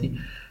 2020,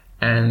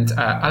 and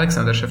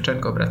Alexander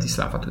Shevchenko,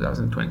 Bratislava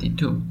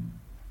 2022.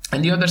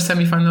 And the other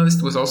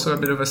semi-finalist was also a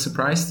bit of a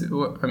surprise.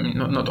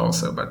 Not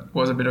also, but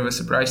was a bit of a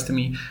surprise to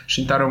me.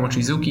 Shintaro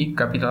Mochizuki,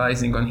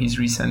 capitalizing on his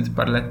recent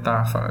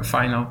Barletta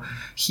final.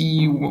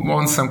 He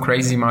won some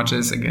crazy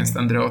matches against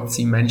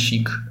Andreozzi,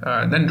 Menchik.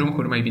 Then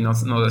Dzumhur maybe not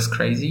as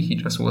crazy. He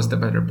just was the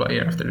better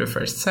player after the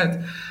first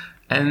set.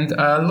 And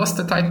lost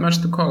a tight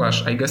match to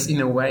Kolář, I guess,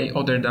 in a way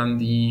other than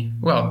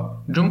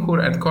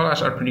Dzumhur and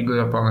Kolář are pretty good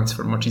opponents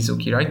for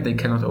Mochizuki, right? They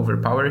cannot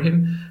overpower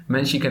him.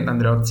 Menchik and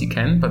Andreozzi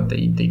can, but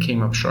they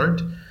came up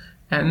short.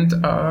 And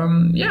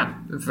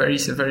very,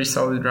 very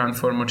solid run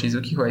for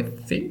Mochizuki, who I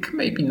think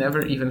maybe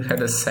never even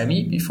had a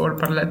semi before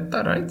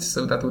Barletta, right?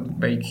 So that would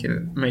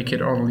make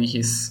it only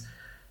his.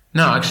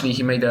 No, actually,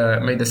 he made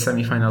a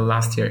semi-final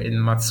last year in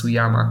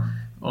Matsuyama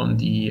on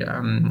the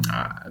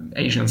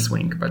Asian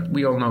swing, but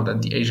we all know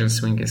that the Asian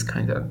swing is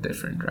kind of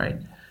different, right?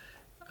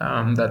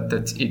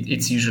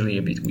 It's usually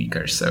a bit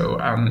weaker. So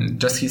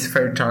just his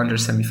third challenger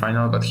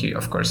semi-final, but he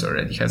of course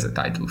already has a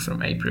title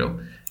from April.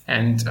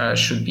 And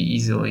should be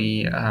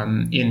easily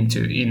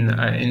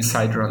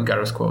inside Roland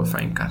Garros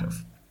qualifying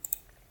cutoff.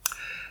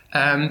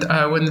 And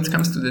when it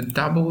comes to the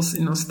doubles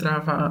in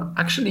Ostrava,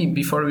 actually,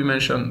 before we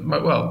mention,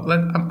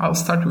 I'll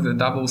start with the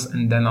doubles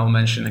and then I'll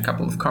mention a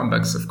couple of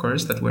comebacks, of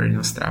course, that were in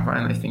Ostrava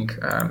and I think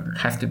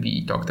have to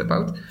be talked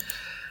about.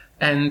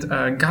 And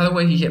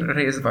Galloway and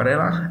Reyes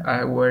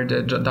Varela were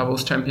the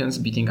doubles champions,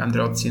 beating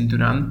Andreozzi and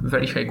Duran.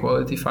 Very high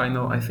quality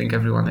final. I think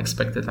everyone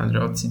expected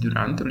Andreozzi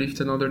Duran to lift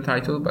another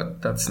title,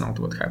 but that's not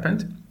what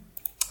happened.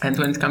 And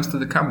when it comes to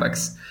the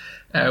comebacks,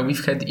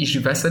 We've had Ishi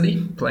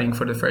Vesely playing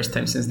for the first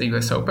time since the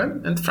US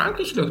Open, and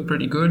frankly, he looked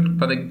pretty good.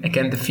 But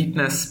again, the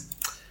fitness.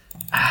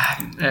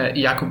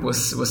 Jakub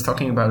was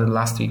talking about it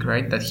last week,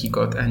 right? That he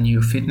got a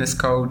new fitness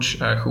coach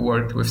who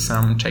worked with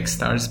some Czech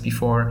stars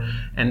before,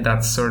 and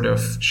that sort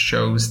of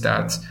shows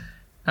that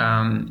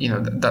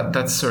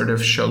that sort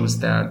of shows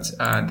that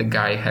the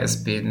guy has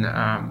been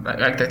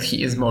like that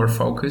he is more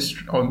focused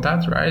on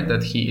that, right?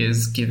 That he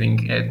is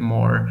giving it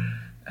more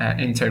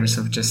in terms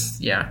of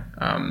just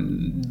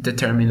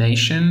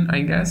determination,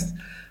 I guess.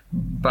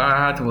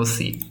 But we'll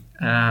see.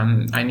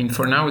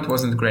 For now it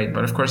wasn't great,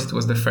 but of course it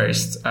was the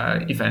first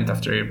event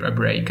after a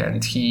break,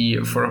 and he,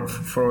 for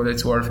what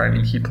it's worth,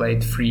 he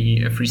played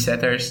three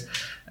setters,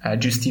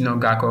 Justino,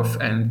 Gakov,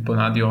 and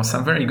Bonadio.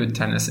 Some very good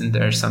tennis in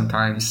there.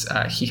 Sometimes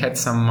he had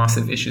some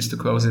massive issues to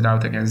close it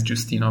out against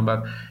Justino,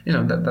 but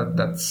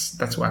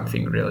that's one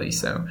thing really.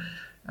 So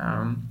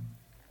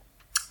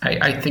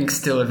I think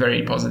still a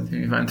very positive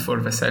event for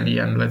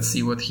Vesely, and let's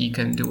see what he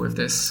can do with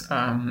this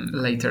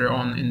later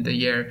on in the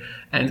year.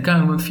 And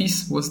Gael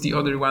Monfils was the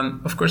other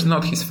one. Of course,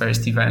 not his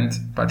first event,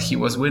 but he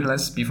was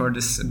winless before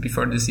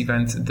this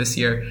event this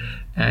year,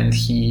 and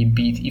he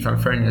beat Ivan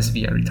Fernez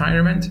via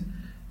retirement,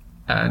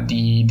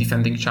 the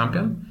defending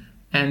champion,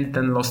 and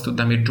then lost to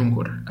Damir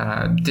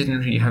Džumhur. Didn't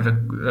really have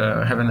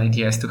an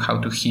idea as to how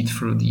to hit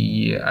through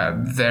the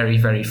very,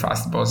 very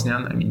fast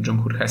Bosnian.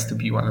 Džumhur has to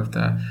be one of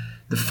the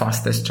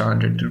fastest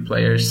Challenger Tour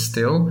players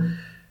still.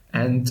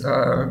 And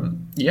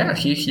he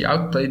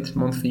outplayed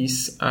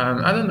Monfils.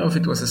 I don't know if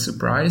it was a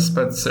surprise,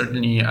 but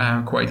certainly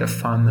quite a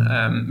fun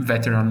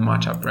veteran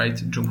matchup, right?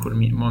 Džumhur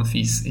meet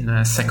Monfils in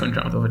a second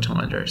round of a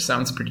Challenger.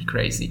 Sounds pretty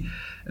crazy.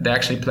 They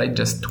actually played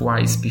just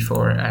twice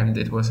before, and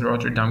it was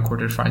Rotterdam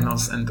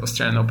quarterfinals and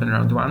Australian Open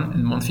round 1,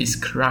 and Monfils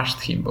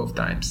crushed him both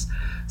times.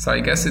 So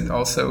I guess it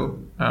also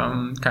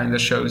kind of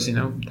shows,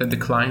 the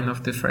decline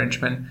of the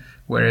Frenchman,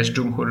 whereas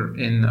Džumhur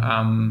in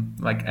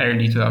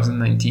early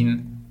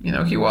 2019,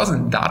 he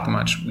wasn't that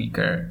much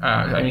weaker.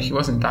 He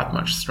wasn't that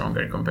much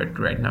stronger compared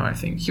to right now, I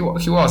think. He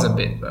was a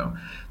bit, though,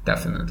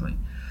 definitely.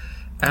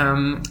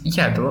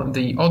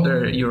 The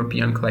other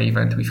European clay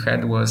event we've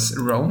had was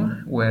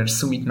Rome, where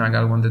Sumit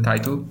Nagal won the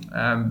title.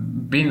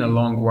 Been a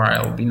long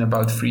while, been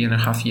about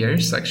 3.5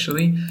 years,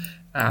 actually.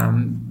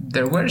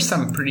 There were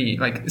some pretty,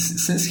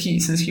 since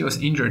he was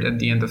injured at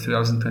the end of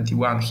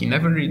 2021, he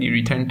never really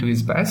returned to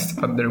his best,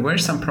 but there were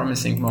some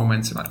promising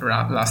moments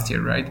last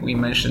year, right? We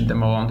mentioned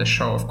them all on the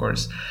show, of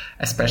course.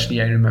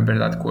 Especially I remember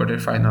that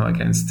quarterfinal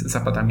against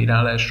Zapata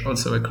Miralles,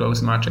 also a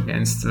close match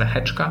against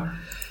Lehečka.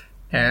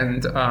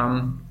 And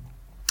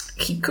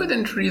he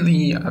couldn't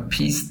really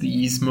piece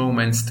these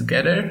moments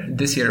together.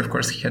 This year, of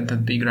course, he had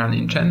that big run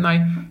in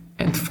Chennai,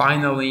 and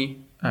finally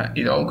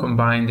it all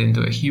combined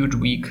into a huge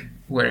week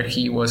where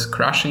he was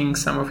crushing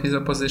some of his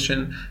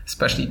opposition,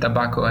 especially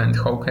Tobacco and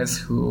Hokes,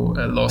 who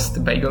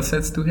lost bagel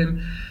sets to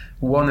him,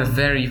 won a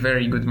very,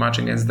 very good match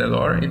against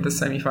Delors in the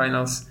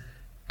semifinals,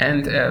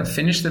 and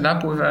finished it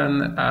up with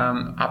an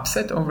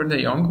upset over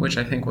De Jong, which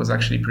I think was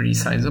actually pretty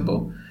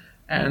sizable.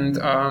 And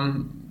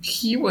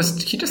he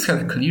just had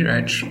a clear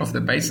edge of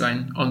the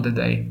baseline on the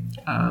day.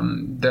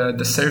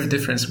 The serve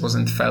difference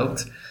wasn't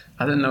felt.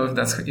 I don't know if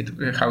that's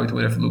how it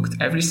would have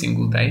looked every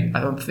single day.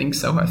 I don't think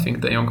so. I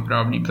think De Jong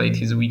probably played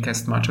his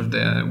weakest match of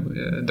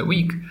the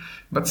week.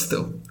 But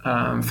still,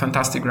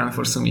 fantastic run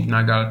for Sumit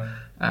Nagal.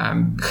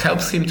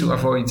 Helps him to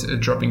avoid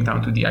dropping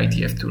down to the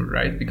ITF Tour,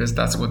 right? Because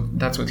that's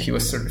what he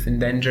was sort of in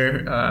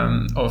danger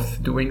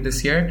of doing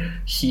this year.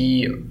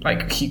 He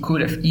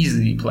could have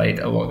easily played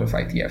a lot of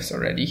ITFs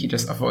already. He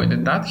just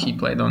avoided that. He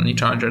played only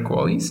Challenger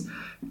qualies,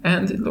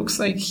 and it looks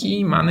like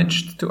he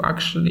managed to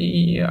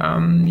actually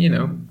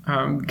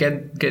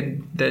get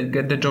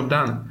the job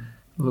done.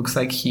 Looks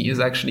like he is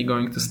actually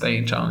going to stay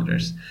in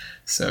Challengers.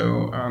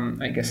 So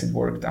I guess it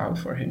worked out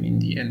for him in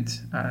the end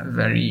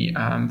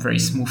very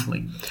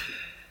smoothly.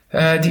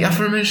 The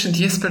aforementioned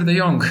Jesper de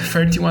Jong,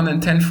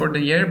 31-10 for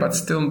the year, but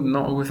still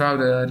not without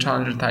a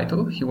Challenger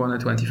title. He won a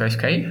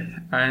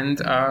 25k,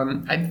 and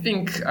I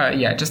think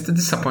just a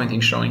disappointing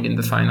showing in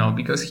the final,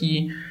 because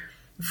he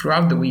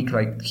throughout the week,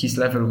 his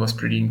level was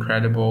pretty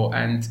incredible,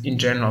 and in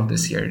general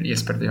this year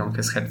Jesper de Jong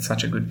has had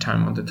such a good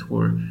time on the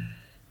tour.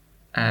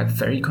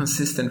 Very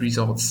consistent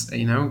results,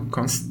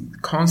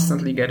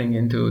 constantly getting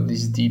into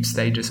these deep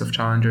stages of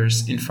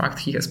Challengers. In fact,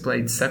 he has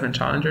played 7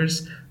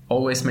 Challengers,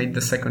 always made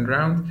the second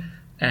round,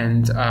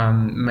 and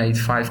made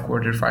 5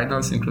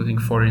 quarterfinals, including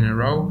 4 in a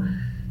row.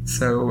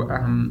 So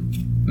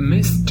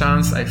missed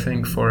chance, I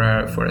think, for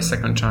a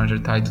second Challenger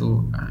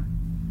title.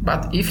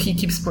 But if he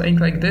keeps playing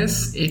like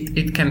this,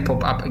 it can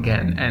pop up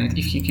again. And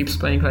if he keeps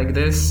playing like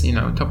this,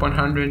 top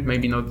 100,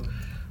 maybe not.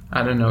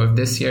 I don't know if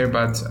this year,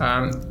 but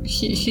I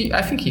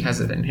think he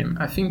has it in him.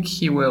 I think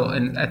he will,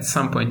 at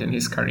some point in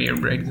his career,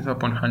 break the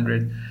top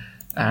 100.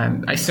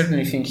 I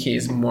certainly think he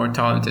is more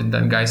talented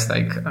than guys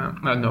like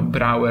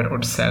Brouwer or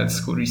Selz,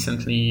 who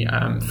recently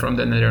from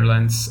the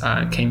Netherlands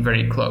came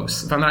very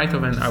close. Van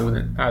Rijthoven,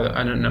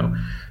 I don't know,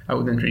 I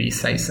wouldn't really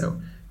say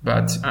so,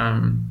 but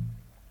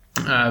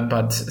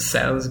But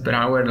Sels,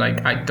 Brouwer,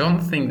 like, I don't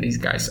think these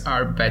guys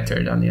are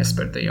better than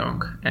Jesper de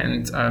Jong.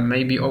 And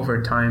maybe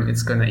over time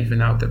it's going to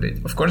even out a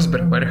bit. Of course,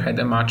 Brouwer had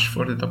a match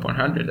for the top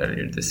 100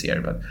 earlier this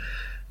year, but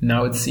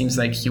now it seems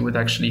like he would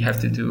actually have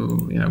to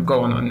go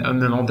on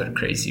another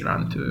crazy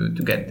run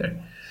to get there.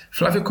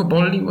 Flavio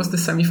Cobolli was the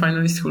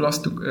semi-finalist who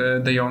lost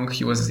to de Jong.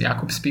 He was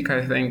Jakub's pick,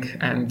 I think.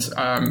 And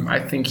I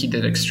think he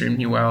did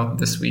extremely well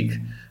this week.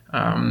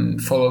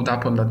 Followed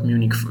up on that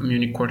Munich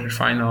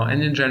quarterfinal,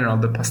 and in general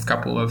the past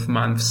couple of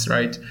months,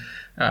 right?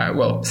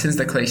 Since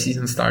the clay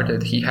season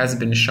started, he has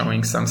been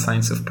showing some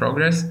signs of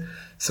progress.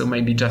 So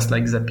maybe just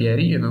like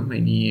Zapieri,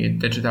 maybe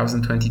the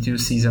 2022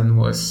 season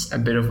was a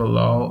bit of a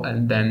lull,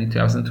 and then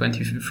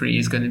 2023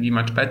 is going to be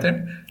much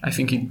better. I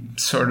think it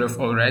sort of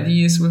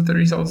already is with the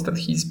results that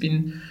he's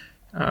been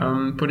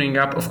putting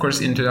up. Of course,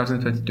 in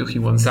 2022 he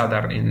won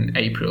Zadar in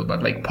April,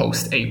 but like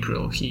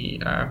post-April, he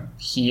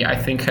I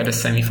think had a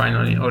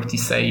semi-final in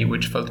Ortisei,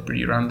 which felt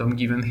pretty random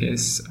given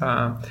his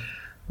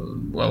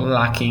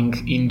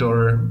lacking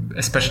indoor,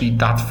 especially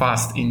that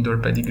fast indoor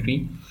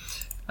pedigree.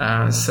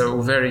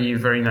 So very,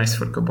 very nice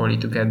for Cobolli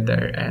to get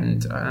there,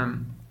 and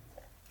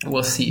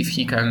we'll see if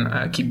he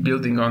can keep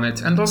building on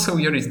it. And also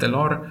Joris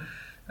Delors.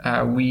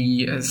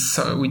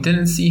 We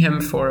didn't see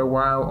him for a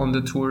while on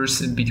the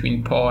tours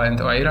between Po and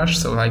Oeiras,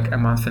 so like a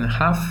month and a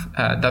half.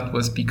 That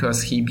was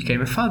because he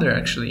became a father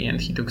actually, and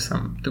he took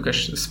a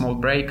small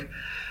break.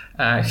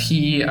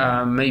 He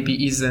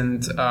maybe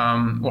isn't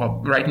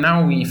right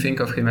now we think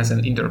of him as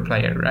an indoor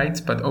player,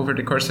 right? But over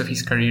the course of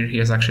his career, he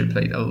has actually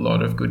played a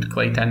lot of good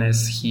clay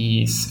tennis.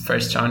 His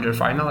first challenger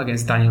final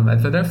against Daniel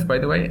Medvedev, by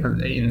the way,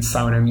 in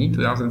Saint-Remy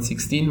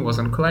 2016, was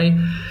on clay.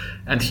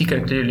 And he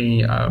can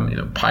clearly,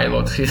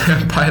 pilot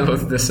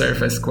the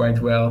surface quite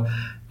well.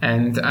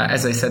 And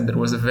as I said, that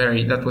was a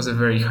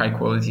very high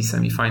quality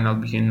semi-final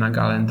between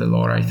Nagal and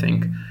Delors, I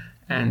think.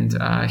 And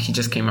he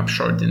just came up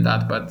short in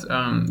that, but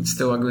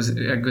still a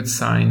good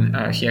sign.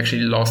 He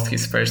actually lost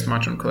his first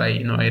match on clay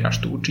in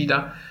Oeiras to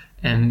Uchida,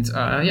 and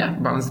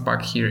bounced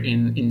back here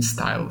in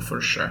style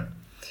for sure.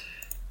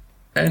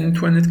 And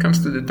when it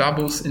comes to the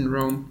doubles in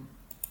Rome,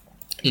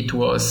 it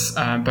was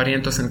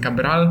Barrientos and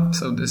Cabral.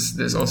 So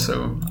there's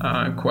also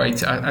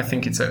quite. I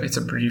think it's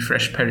a pretty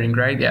fresh pairing,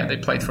 right? Yeah, they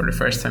played for the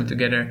first time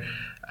together.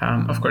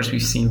 Of course,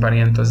 we've seen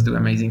Barrientos do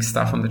amazing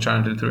stuff on the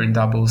Challenger Tour in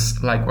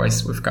doubles.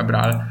 Likewise with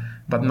Cabral,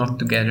 but not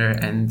together.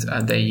 And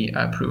they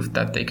proved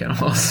that they can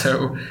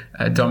also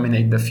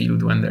dominate the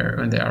field when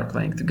they are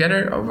playing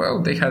together.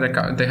 Although they had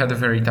a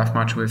very tough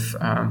match with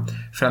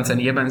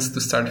Franzen Jebens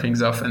to start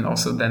things off, and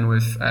also then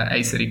with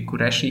Eiserik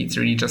Kureshi. It's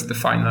really just the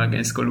final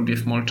against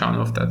Golubiev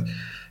Molchanov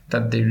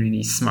that they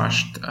really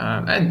smashed,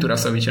 and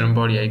Turasovic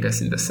Romboli, I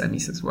guess, in the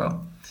semis as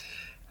well.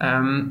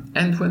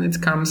 And when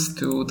it comes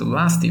to the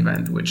last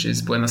event, which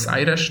is Buenos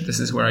Aires, this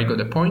is where I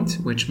got a point,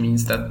 which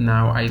means that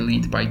now I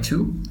lead by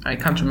 2. I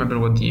can't remember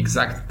what the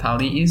exact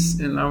tally is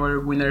in our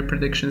winner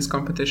predictions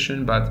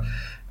competition, but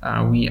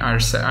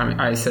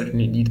I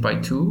certainly lead by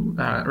 2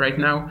 right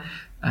now.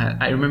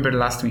 I remember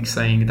last week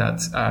saying that,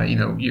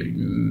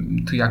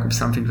 to Jakub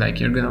something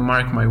like, you're going to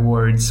mark my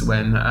words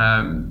when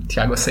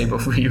Thiago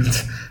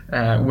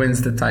Seyboth-Wild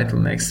wins the title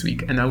next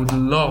week. And I would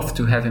love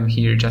to have him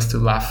here just to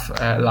laugh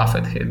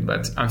at him.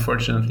 But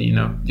unfortunately,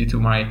 due to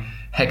my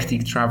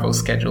hectic travel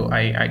schedule,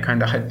 I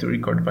kind of had to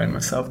record by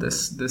myself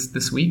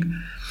this week.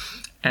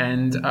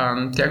 And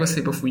Thiago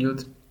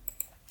Seyboth-Wild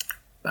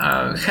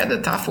had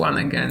a tough one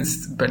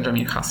against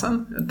Benjamin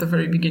Hassan at the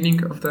very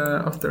beginning of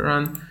the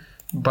run.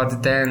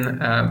 But then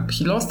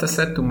he lost a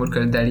set to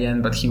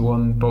Murkel-Delien, but he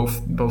won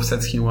both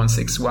sets. He won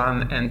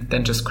 6-1 and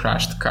then just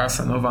crashed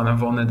Casanova,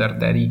 Navone,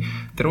 Darderi.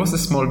 There was a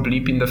small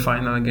blip in the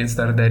final against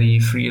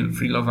Darderi,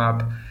 free love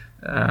up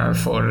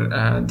for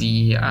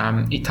the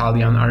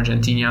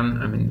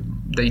Italian-Argentinian. I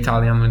mean, the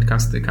Italian, when it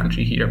comes to the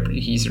country,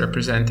 he's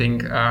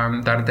representing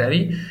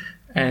Darderi.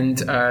 And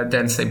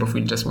then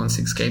Seyboth-Wild just won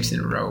 6 games in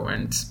a row.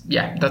 And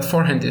yeah, that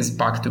forehand is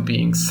back to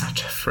being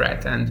such a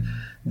threat. And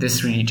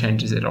this really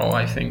changes it all,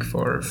 I think,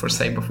 for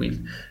Seyboth-Wild.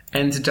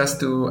 And just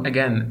to,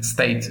 again,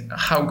 state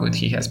how good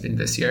he has been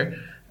this year,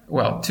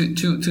 well, two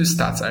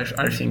stats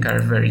I think are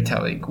very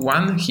telling.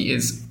 One, he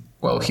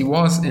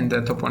was in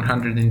the top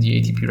 100 in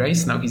the ATP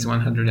race. Now he's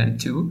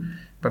 102.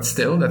 But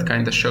still, that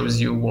kind of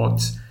shows you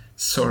what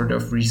sort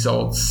of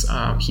results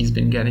he's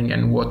been getting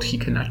and what he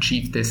can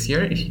achieve this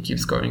year if he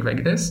keeps going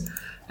like this.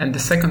 And the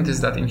second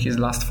is that in his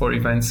last 4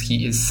 events,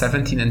 he is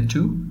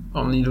 17-2,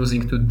 only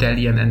losing to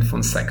Delien and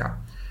Fonseca.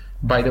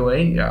 By the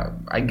way,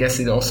 I guess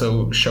it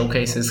also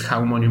showcases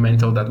how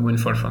monumental that win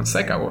for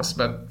Fonseca was.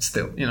 But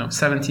still,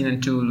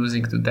 17-2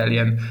 losing to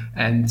Delien,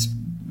 and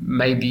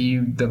maybe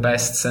the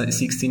best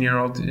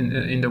 16-year-old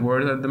in the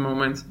world at the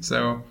moment.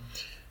 So,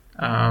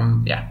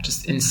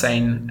 just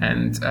insane.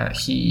 And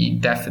he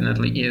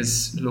definitely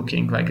is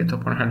looking like a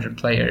top 100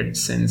 player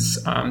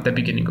since the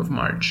beginning of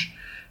March.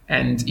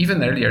 And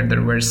even earlier,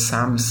 there were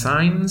some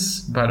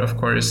signs. But of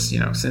course,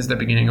 since the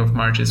beginning of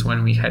March is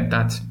when we had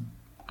that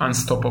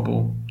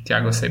unstoppable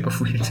Thiago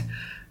Seyboth-Wild,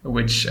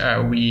 which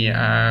we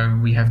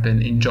have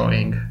been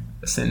enjoying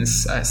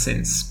since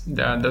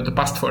the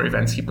past 4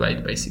 events he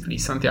played, basically: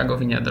 Santiago,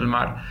 Viña del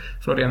Mar,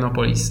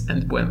 Florianopolis,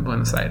 and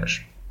Buenos Aires.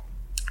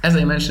 As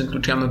I mentioned,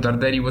 Luciano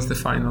Darderi was the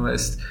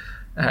finalist.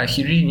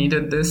 He really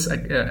needed this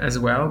as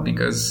well,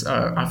 because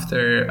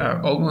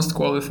after almost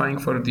qualifying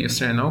for the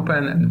Australian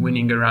Open and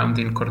winning a round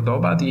in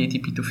Cordoba, the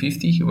ATP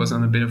 250, he was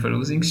on a bit of a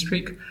losing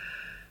streak.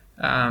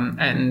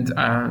 And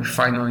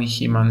finally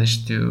he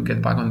managed to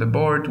get back on the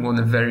board, won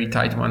a very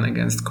tight one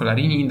against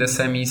Colarini in the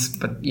semis,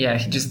 but yeah,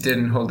 he just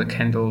didn't hold a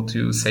candle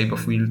to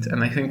Sejboth Wild,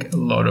 and I think a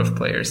lot of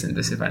players in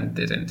this event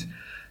didn't.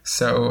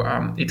 So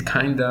it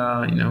kind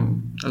of,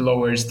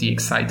 lowers the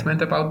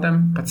excitement about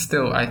them. But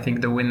still, I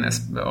think the win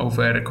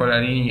over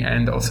Colarini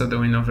and also the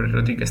win over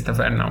Rodriguez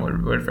Taverna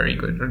were very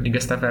good.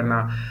 Rodriguez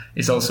Taverna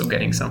is also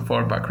getting some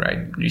fallback,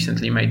 right?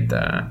 Recently made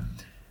the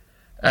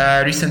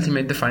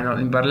final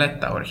in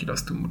Barletta, where he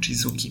lost to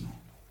Mochizuki.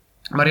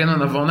 Mariano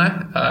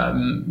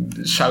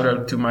Navone, shout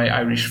out to my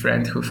Irish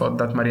friend who thought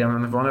that Mariano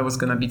Navone was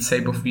going to beat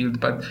Sejboth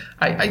Wild, but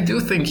I do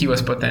think he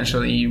was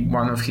potentially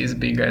one of his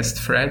biggest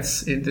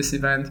threats in this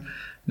event.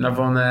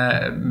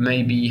 Navone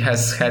maybe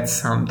has had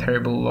some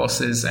terrible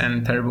losses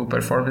and terrible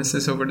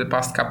performances over the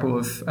past couple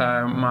of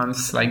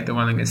months, like the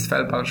one against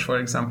Felpausch, for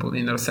example,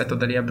 in Rossetto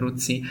degli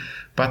Abruzzi.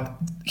 But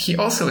he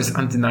also is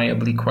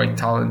undeniably quite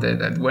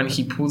talented, and when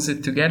he pulls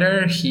it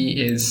together,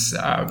 he is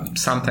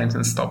sometimes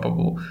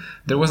unstoppable.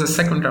 There was a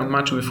second round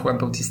match with Juan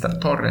Bautista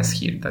Torres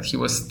here that he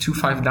was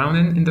 2-5 down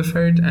in the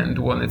third and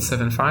won it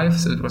 7-5,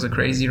 so it was a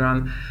crazy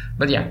run.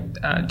 But yeah,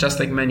 just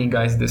like many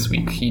guys this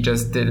week, he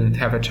just didn't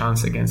have a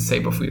chance against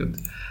Sejboth Wild.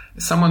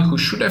 Someone who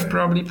should have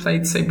probably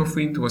played Sejboth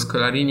Wild was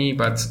Colarini,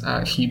 but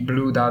he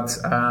blew that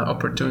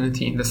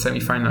opportunity in the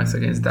semifinals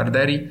against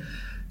Darderi.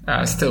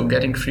 Still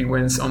getting 3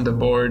 wins on the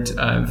board,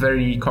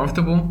 very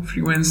comfortable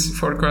 3 wins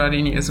for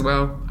Colarini as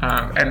well.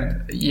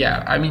 And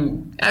yeah, I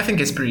mean, I think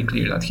it's pretty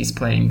clear that he's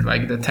playing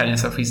like the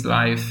tennis of his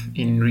life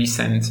in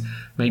recent,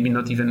 maybe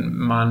not even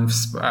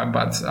months,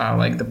 but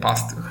like the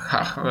past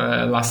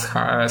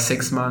last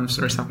 6 months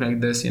or something like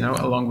this,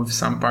 along with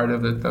some part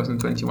of the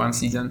 2021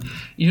 season.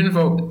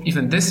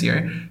 Even this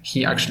year,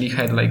 he actually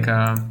had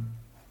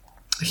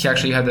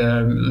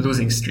a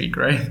losing streak,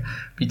 right,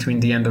 between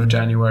the end of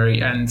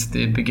January and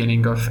the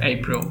beginning of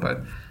April.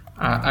 But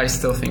I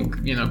still think,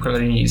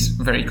 Colarini is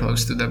very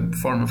close to the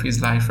form of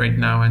his life right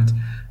now. And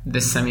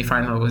this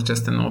semifinal was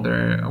just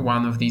another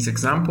one of these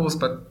examples.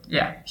 But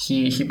yeah,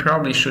 he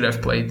probably should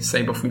have played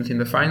Sejboth Wild in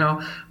the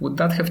final. Would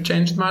that have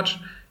changed much?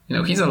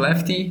 He's a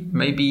lefty.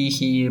 Maybe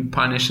he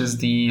punishes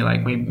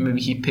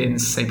maybe he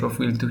pins Sejboth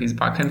Wild to his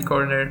backhand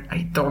corner.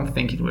 I don't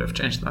think it would have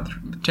changed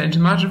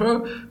much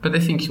though, but I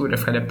think he would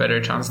have had a better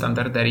chance than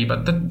Darderi,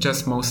 but that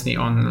just mostly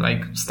on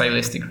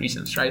stylistic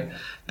reasons, right?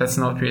 That's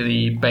not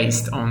really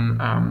based on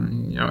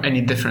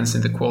any difference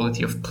in the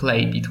quality of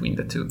play between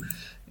the two.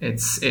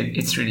 It's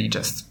really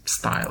just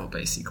style,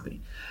 basically.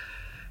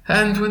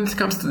 And when it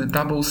comes to the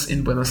doubles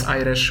in Buenos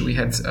Aires, we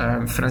had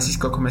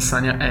Francisco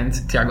Comesaña and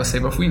Thiago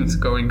Sejboth Wild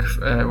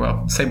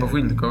Sejboth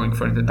Wild going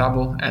for the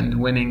double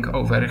and winning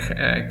over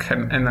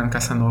Hernan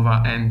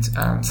Casanova and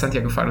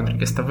Santiago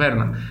Rodriguez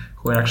Taverna,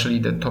 who were actually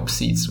the top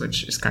seeds,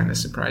 which is kind of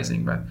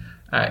surprising, but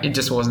it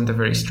just wasn't a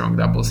very strong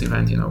doubles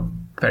event.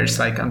 Pairs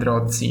like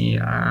Andreozzi,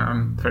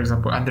 for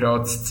example,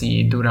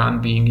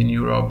 Duran being in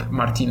Europe,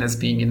 Martinez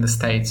being in the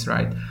States,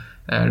 right?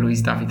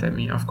 Luis David,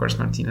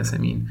 Martinez,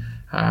 the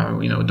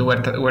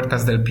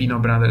Huertas del Pino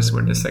brothers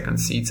were the second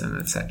seeds, and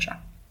etc.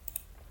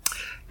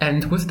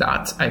 And with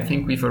that, I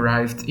think we've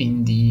arrived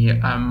in the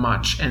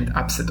match and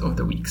upset of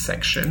the week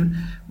section.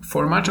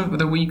 For match of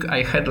the week,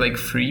 I had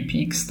 3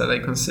 picks that I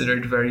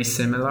considered very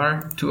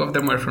similar. 2 of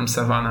them were from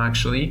Savannah,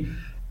 actually.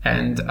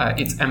 And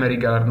it's Emery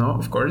Galarneau,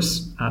 of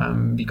course,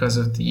 because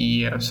of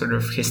the sort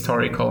of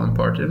historical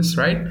importance,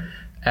 right?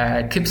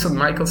 Kipson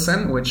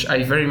Michelsen, which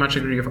I very much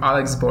agree with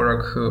Alex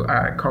Borok, who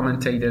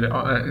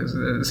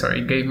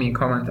gave me a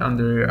comment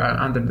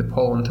under the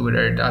poll on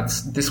Twitter that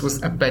this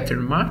was a better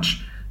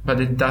match,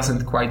 but it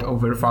doesn't quite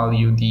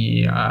overvalue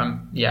the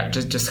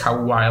just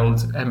how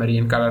wild Emery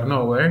and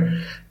Galarneau were.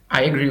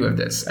 I agree with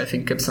this. I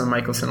think Kipson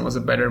Michelsen was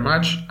a better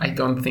match. I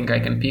don't think I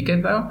can pick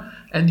it though.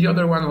 And the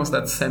other one was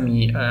that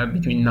semi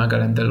between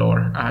Nagel and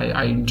Delors.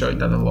 I enjoyed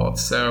that a lot.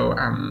 So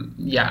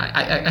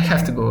I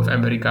have to go with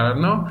Emery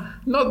Galarneau.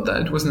 Not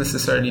that it was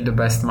necessarily the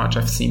best match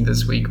I've seen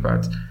this week,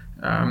 but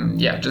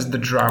just the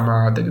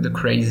drama, the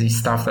crazy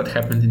stuff that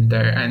happened in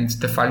there, and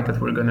the fact that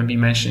we're going to be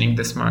mentioning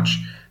this match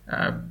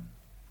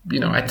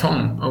a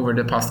ton over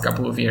the past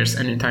couple of years.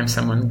 Anytime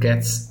someone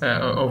gets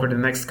over the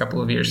next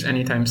couple of years,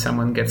 anytime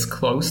someone gets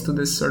close to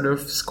this sort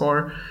of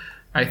score,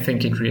 I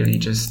think it really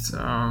just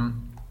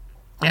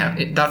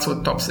that's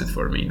what tops it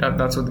for me.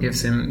 That's what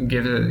gives it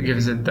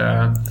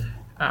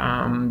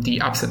the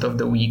upset of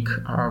the week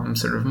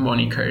sort of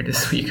moniker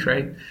this week,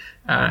 right?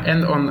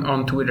 And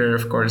on Twitter,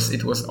 of course,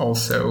 it was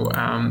also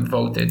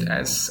voted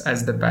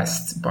as the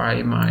best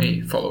by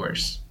my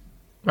followers,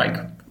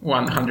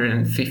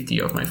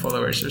 150 of my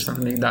followers or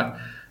something like that,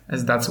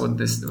 as that's what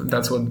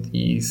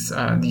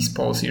these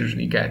polls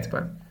usually get.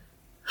 But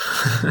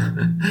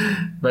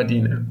but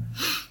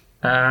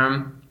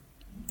Well,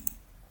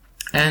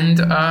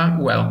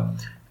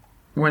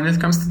 when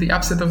it comes to the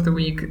upset of the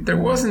week, there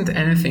wasn't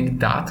anything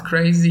that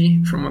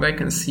crazy. From what I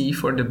can see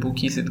for the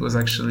bookies, it was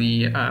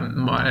actually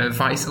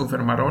Vice over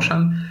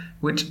Maroshan,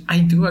 which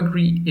I do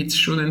agree it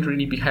shouldn't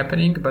really be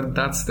happening, but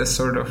that's the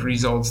sort of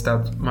results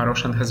that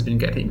Maroshan has been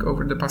getting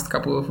over the past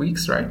couple of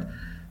weeks, right?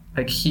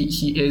 Like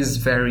he is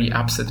very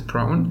upset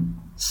prone.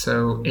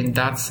 So in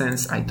that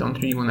sense, I don't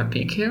really want to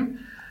pick him.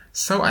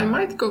 So I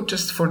might go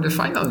just for the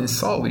final in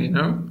Seoul, you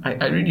know.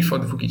 I really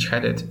thought Vukic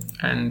had it.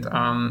 And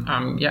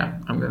I'm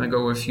going to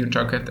go with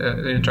Jacket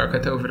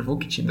over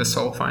Vukic in the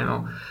Seoul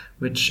final,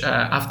 which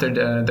after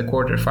the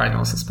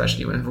quarterfinals,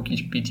 especially when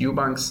Vukic beat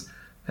Eubanks,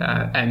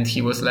 and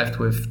he was left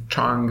with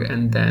Chung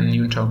and then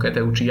Yunchokete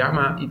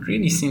Uchiyama, it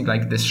really seemed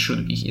like this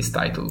should be his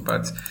title.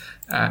 But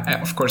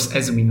of course,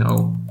 as we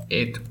know,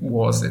 it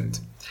wasn't.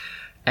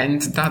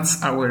 And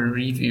that's our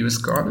reviews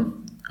gone.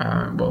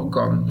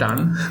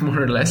 Done,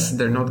 more or less.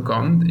 They're not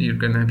gone. You're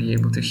gonna be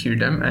able to hear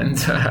them, and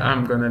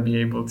I'm gonna be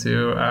able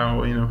to,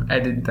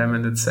 edit them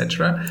and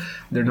etc.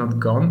 They're not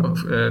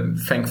gone,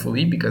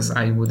 thankfully, because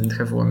I wouldn't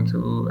have want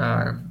to,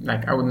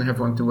 I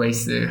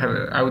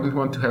wouldn't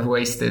want to have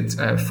wasted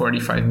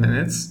 45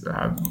 minutes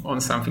on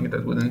something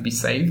that wouldn't be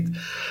saved.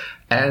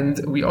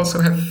 And we also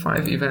have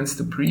 5 events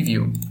to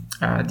preview.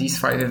 These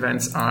 5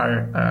 events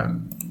are,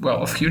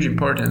 of huge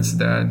importance.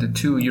 The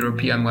 2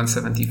 European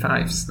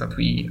 175s that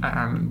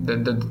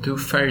the 2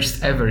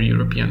 first ever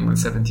European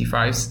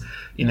 175s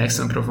in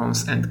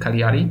Aix-en-Provence and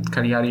Cagliari.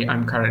 Cagliari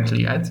I'm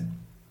currently at.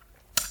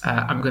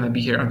 I'm going to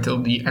be here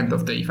until the end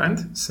of the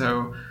event.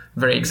 So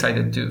very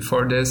excited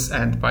for this.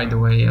 And by the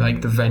way,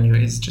 the venue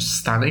is just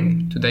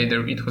stunning. Today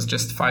it was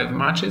just 5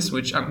 matches,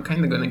 which I'm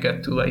kind of going to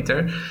get to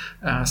later.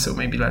 So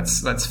maybe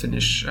let's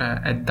finish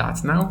at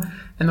that now.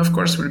 And of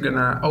course, we're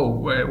gonna.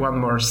 One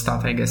more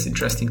stat, I guess,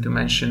 interesting to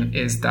mention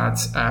is that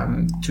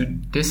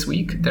this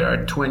week there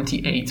are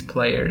 28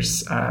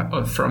 players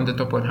from the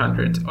top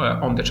 100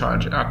 on the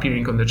Challenger,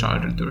 appearing on the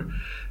Challenger Tour.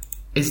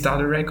 Is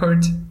that a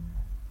record?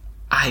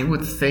 I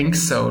would think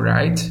so,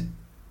 right?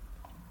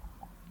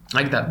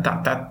 Like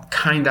that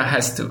kind of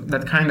has to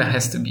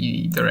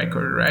be the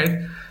record, right?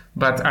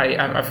 But I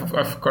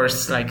of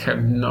course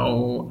have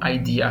no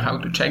idea how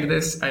to check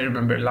this. I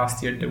remember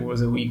last year there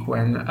was a week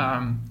when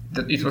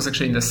it was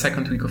actually in the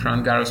second week of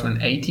Roland Garros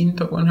when 18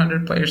 top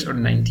 100 players or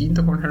 19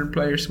 top 100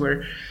 players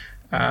were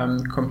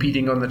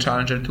competing on the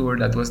Challenger Tour.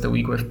 That was the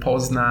week with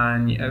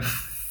Poznan,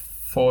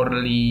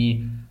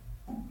 Forli,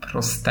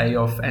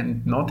 Prosteov,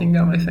 and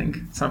Nottingham, I think,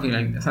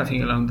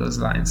 something along those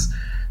lines.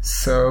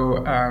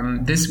 So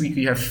this week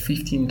we have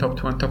 15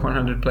 top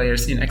 100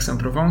 players in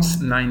Aix-en-Provence,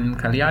 9 in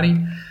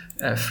Cagliari,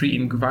 3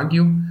 in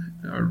Gwangju,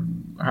 or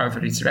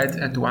however it's read,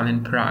 and 1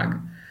 in Prague.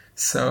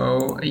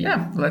 So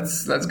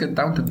let's get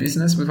down to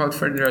business without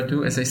further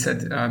ado. As I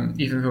said,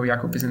 even though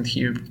Jakub isn't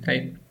here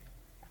today,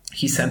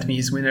 he sent me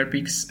his winner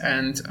picks,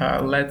 and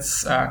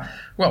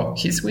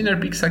his winner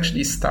picks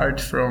actually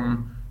start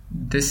from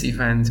this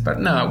event,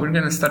 but no, we're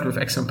gonna start with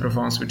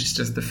Aix-en-Provence, which is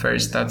just the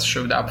first that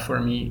showed up for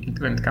me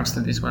when it comes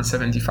to these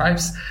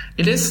 175s.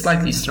 It is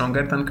slightly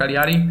stronger than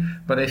Cagliari,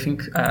 but I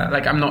think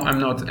I'm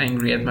not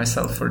angry at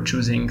myself for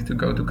choosing to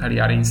go to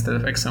Cagliari instead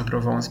of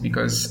Aix-en-Provence,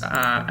 because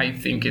I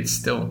think it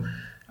still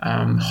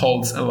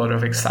holds a lot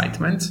of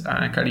excitement.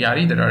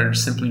 Cagliari, there are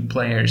simply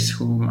players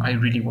whom I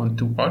really want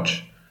to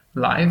watch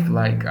live,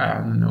 like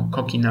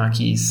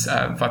Kokinakis,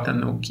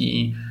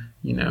 Watanoki,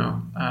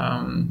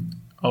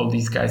 all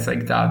these guys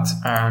like that.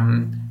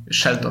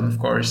 Shelton, of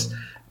course.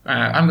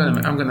 I'm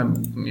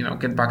gonna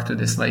get back to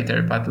this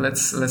later, but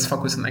let's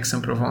focus on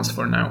Aix-en-Provence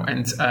for now.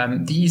 And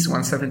these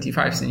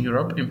 175s in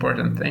Europe,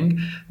 important thing,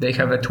 they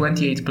have a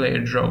 28 player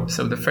draw.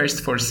 So the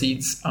first 4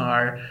 seeds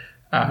are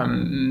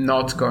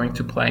not going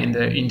to play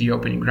in the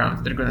opening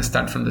round. They're going to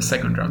start from the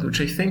second round,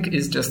 which I think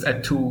is just a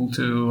tool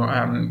to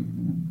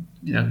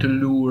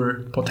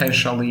lure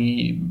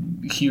potentially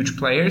huge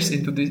players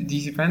into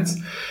these events.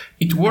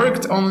 It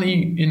worked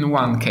only in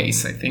one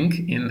case, I think,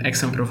 in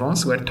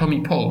Aix-en-Provence, where Tommy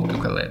Paul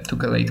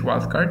took a late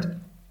wildcard.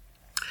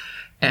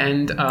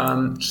 And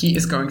he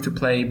is going to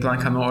play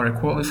Blancano or a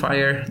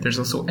qualifier. There's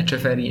also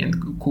Echeverry and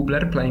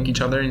Kubler playing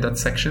each other in that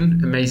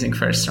section. Amazing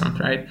first round,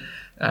 right?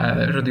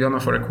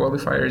 Rodionov for a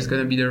qualifier is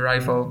going to be the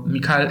rival.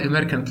 Michael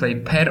Immer can play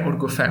Per or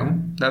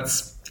Goffin.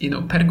 That's,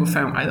 Per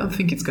Goffin, I don't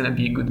think it's going to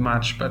be a good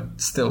match, but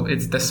still,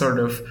 it's the sort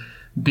of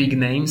big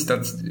names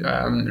that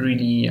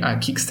really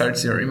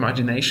kickstarts your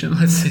imagination,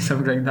 let's say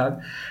something like that.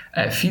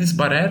 Fils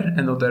Barrère,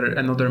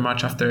 another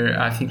match after,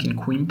 I think in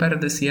Quimper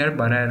this year.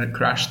 Barrère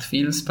crashed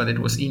Fils, but it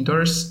was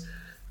indoors.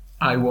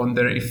 I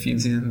wonder if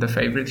Fils isn't the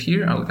favorite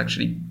here. I would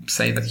actually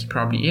say that he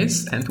probably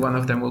is. And one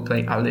of them will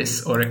play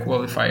Alice or a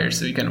qualifier.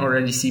 So you can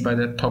already see by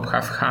the top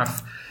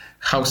half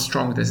how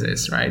strong this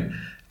is, right?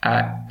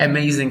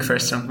 Amazing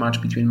first round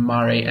match between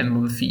Murray and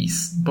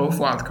Monfils. Both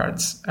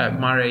wildcards.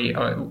 Murray,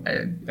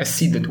 a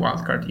seeded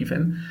wildcard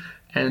even.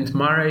 And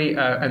Murray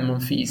and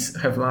Monfils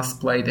have last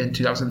played in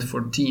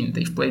 2014.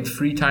 They've played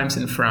 3 times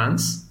in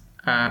France.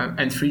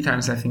 and 3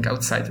 times, I think,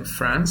 outside of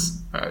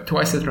France.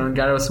 Twice at Roland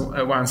Garros,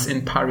 once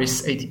in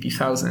Paris ATP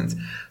 1000.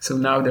 So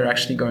now they're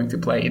actually going to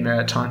play in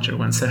a Challenger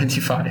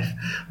 175,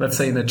 let's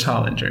say in a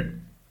Challenger,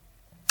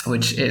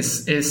 which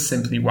is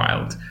simply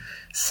wild.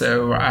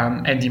 So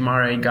Andy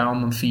Murray, Gael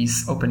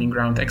Monfils, opening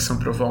round,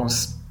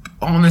 Aix-en-Provence.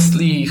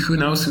 Honestly, who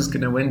knows who's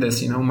going to win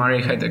this?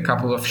 Murray had a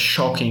couple of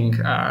shocking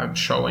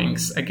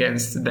showings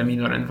against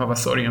Damian and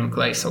Vavasori on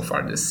clay so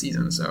far this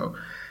season. So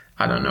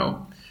I don't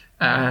know.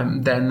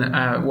 Then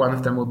one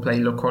of them will play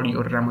Locoli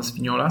or Ramos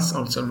Vignolas,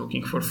 also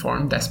looking for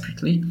form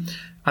desperately.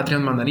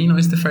 Adrian Manarino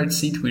is the 3rd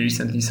seed. We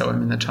recently saw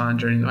him in a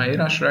Challenger in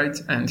Oeiras, right?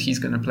 And he's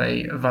going to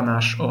play Van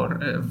Asch or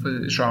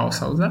João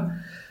Sousa.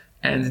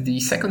 And the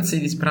 2nd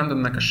seed is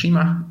Brandon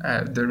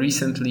Nakashima, the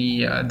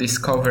recently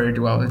discovered,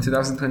 in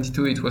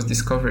 2022 it was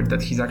discovered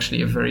that he's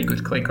actually a very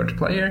good clay court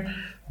player.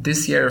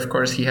 This year, of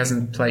course, he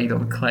hasn't played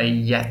on clay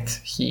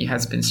yet. He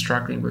has been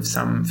struggling with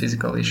some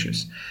physical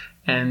issues.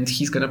 And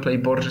he's going to play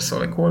Borges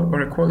or a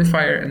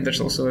qualifier, and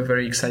there's also a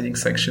very exciting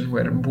section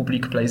where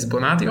Bublik plays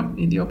Bonadio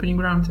in the opening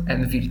round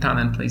and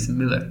Virtanen plays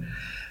Miller.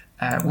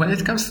 When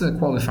it comes to the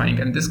qualifying,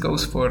 and this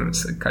goes for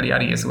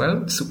Cagliari as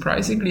well,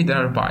 surprisingly there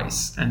are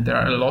buys and there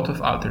are a lot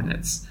of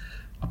alternates.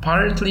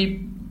 Apparently,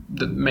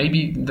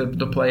 maybe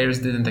the players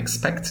didn't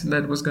expect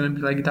that was going to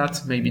be like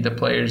that. Maybe the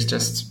players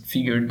just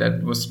figured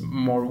that was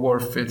more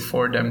worth it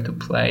for them to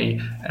play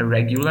a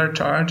regular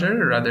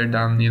Challenger rather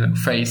than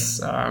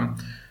face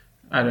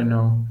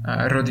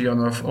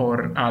Rodionov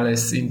or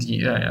Alice in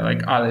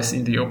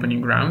the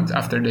opening round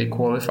after they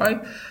qualify.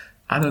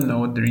 I don't know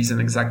what the reason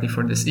exactly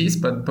for this is,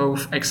 but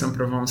both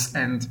Aix-en-Provence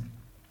and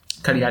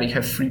Cagliari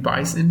have 3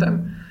 buys in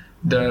them.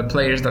 The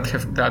players that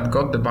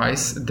got the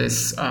buys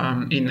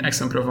in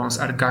Aix-en-Provence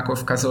are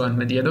Gakov, Kazol, and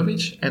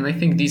Medjedovic, and I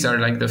think these are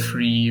like the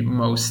 3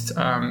 most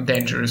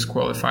dangerous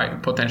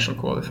potential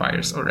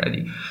qualifiers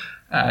already.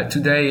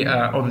 Today,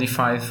 only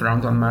 5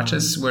 round 1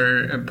 matches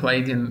were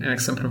played in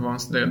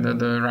Aix-en-Provence, the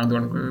round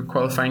 1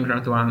 qualifying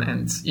round 1,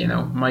 and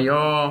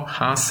Maillot,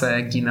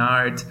 Haase,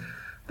 Guinard,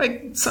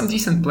 like some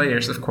decent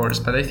players, of course,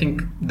 but I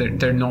think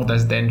they're not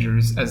as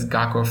dangerous as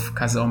Gakov,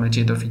 Kazol,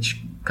 Medjedovic.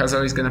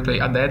 Kazol is going to play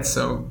Adet,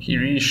 so he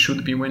really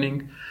should be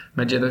winning.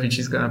 Medjedovic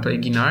is going to play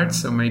Guinard,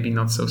 so maybe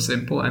not so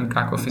simple, and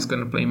Gakov is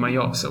going to play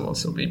Maillot, so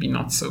also maybe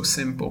not so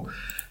simple.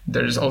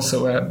 There's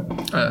also a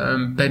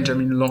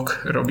Benjamin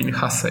Locke, Robin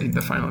Haase in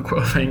the final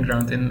qualifying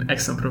round in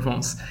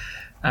Aix-en-Provence.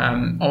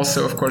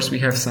 Also, of course, we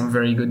have some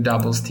very good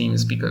doubles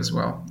teams because,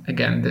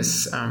 again,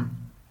 this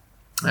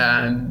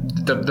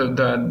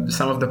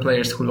some of the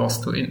players who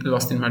lost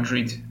in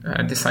Madrid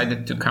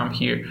decided to come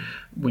here.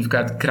 We've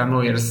got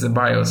Granollers,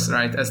 Zeballos,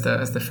 right, as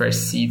the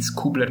first seeds,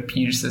 Kubler,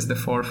 Pierce as the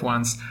 4th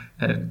ones,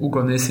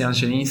 Ugo Nesian,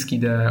 Zielinski,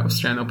 the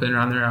Australian Open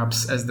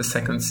runner-ups, as the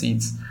 2nd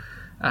seeds.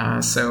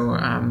 So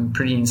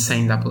pretty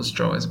insane doubles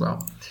draw as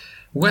well.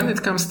 When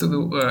it comes to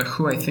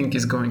who I think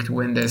is going to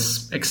win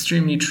this,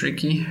 extremely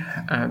tricky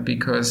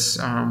because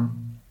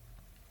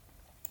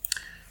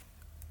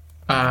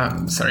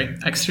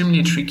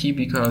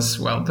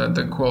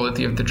the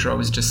quality of the draw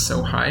is just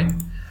so high.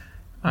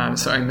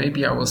 So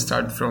maybe I will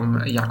start from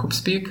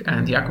Jakub's pick,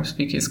 and Jakub's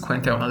pick is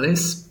Quentin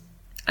Alice.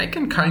 I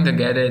can kind of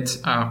get it,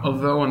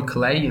 although on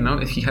clay,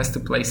 if he has to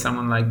play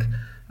someone like,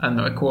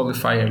 a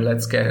qualifier,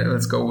 let's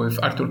go with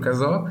Arthur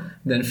Cazot,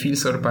 then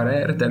Fils or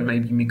Barrère, then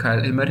maybe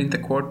Michael Immer in the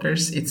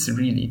quarters. It's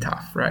really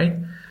tough, right?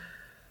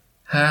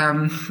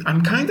 I'm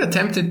kind of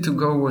tempted to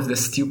go with the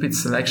stupid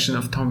selection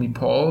of Tommy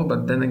Paul,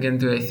 but then again,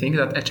 do I think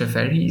that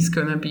Echeverry is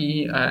gonna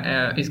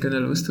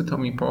lose to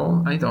Tommy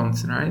Paul? I don't,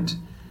 right?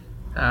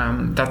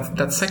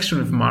 That section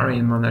with Murray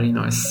and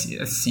Manarino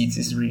as seeds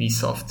is really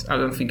soft. I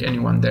don't think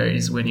anyone there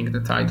is winning the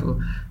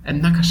title.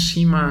 And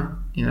Nakashima,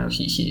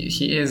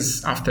 he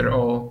is, after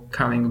all,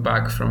 coming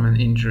back from an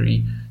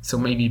injury. So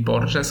maybe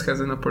Borges has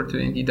an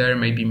opportunity there,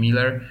 maybe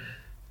Miller.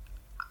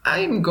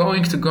 I'm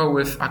going to go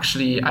with,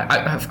 actually,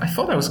 I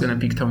thought I was going to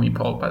pick Tommy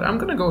Paul, but I'm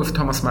going to go with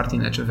Thomas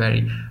Martin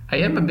Echeverry. I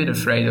am a bit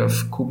afraid of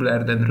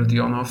Kubler and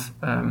Rodionov.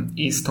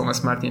 Is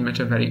Thomas Martin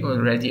Echeverry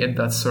already at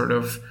that sort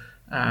of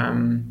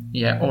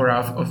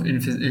aura of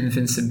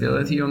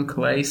invincibility on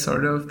clay,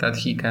 sort of, that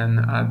he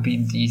can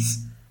beat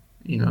these,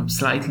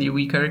 slightly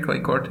weaker clay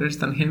courters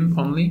than him,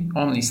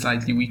 only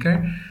slightly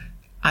weaker.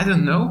 I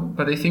don't know,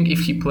 but I think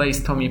if he plays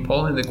Tommy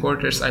Paul in the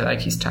quarters, I like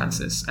his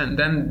chances, and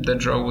then the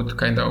draw would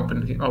kind of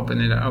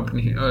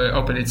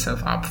open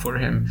itself up for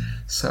him.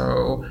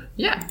 So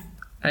yeah,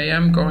 I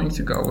am going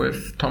to go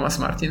with Thomas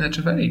Martin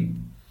Echeverry.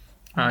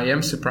 I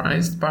am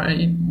surprised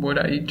by what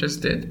I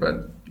just did,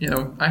 but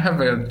I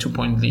have a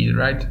 2-point lead,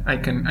 right? I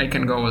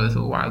can go a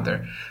little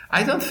wilder.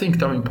 I don't think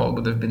Tommy Paul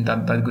would have been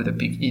that good a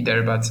pick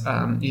either, but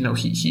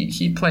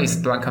he plays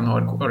Blanca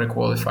or a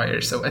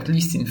qualifier, so at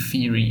least in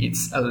theory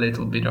it's a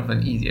little bit of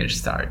an easier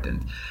start,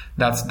 and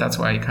that's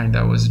why I kind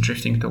of was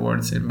drifting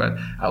towards him. But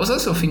I was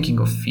also thinking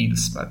of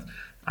Fields, but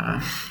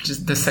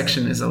just the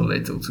section is a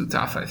little too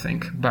tough, I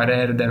think.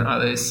 Barrère, then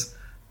Alice.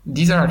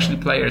 These are actually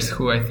players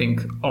who I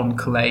think on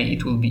clay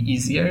it will be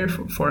easier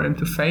for him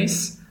to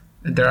face.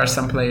 There are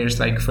some players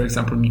like, for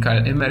example,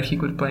 Mikael Immer, he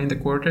could play in the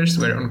quarters,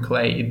 where on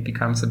clay it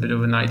becomes a bit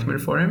of a nightmare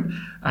for him.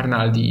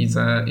 Arnaldi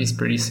is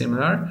pretty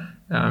similar.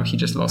 He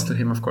just lost to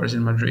him, of course,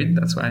 in Madrid.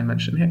 That's why I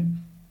mentioned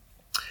him.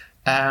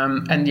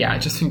 And yeah, I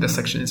just think the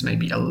section is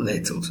maybe a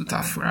little too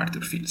tough for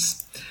Artur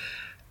Fils.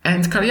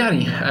 And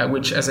Cagliari,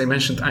 which, as I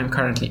mentioned, I'm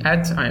currently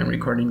at. I am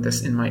recording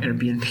this in my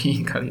Airbnb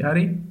in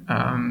Cagliari,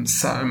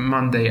 so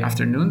Monday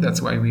afternoon.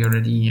 That's why we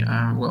already,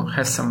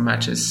 have some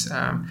matches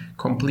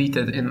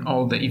completed in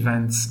all the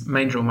events,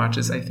 main draw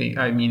matches,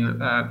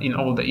 in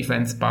all the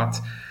events, but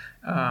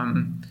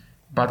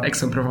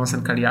Aix-en-Provence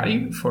and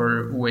Cagliari,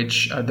 for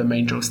which the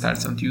main draw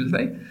starts on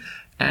Tuesday.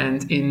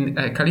 And in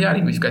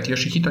Cagliari, we've got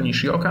Yoshihito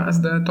Nishioka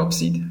as the top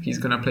seed. He's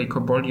going to play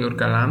Koboli or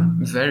Galan.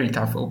 Very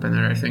tough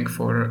opener, I think,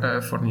 for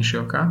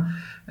Nishioka.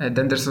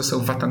 Then there's also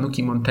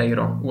Watanuki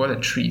Monteiro. What a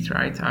treat,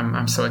 right?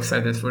 I'm so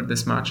excited for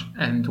this match.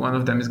 And one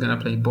of them is going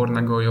to play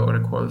Borna Goyo or a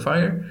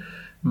qualifier.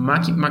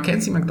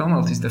 Mackenzie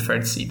McDonald is the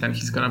third seed, and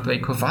he's going to play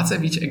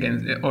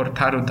Kovacevic or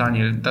Taro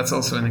Daniel. That's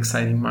also an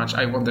exciting match.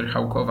 I wonder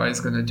how Kova is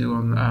going to do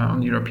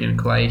on European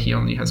clay. He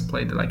only has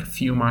played like a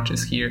few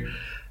matches here.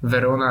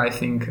 Verona, I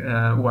think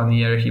 1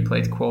 year he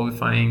played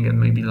qualifying, and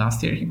maybe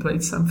last year he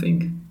played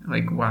something,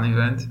 like one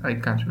event. I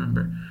can't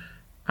remember.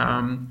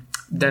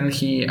 Then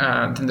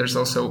there's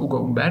also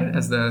Ugo Umber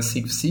as the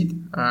sixth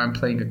seed,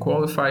 playing a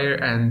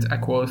qualifier, and a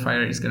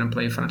qualifier is going to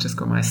play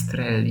Francesco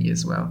Maestrelli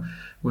as well,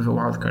 with a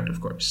wildcard, of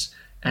course.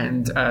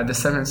 And the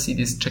seventh seed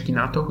is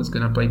Cecchinato, who's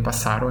going to play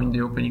Passaro in the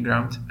opening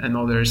round.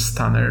 Another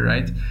stunner,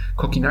 right?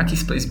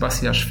 Kokinakis plays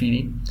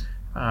Basilashvili.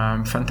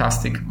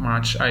 Fantastic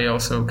match. I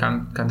also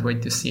can't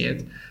wait to see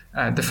it.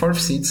 The fourth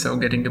seed, so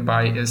getting a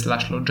bye, is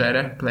Laszlo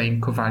Djere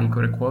playing Kovalik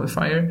or a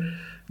qualifier.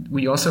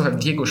 We also have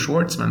Diego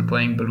Schwartzman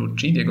playing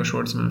Bellucci. Diego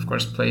Schwartzman, of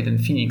course, played in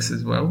Phoenix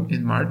as well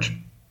in March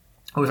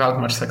without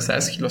much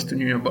success. He lost to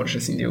Nuno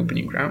Borges in the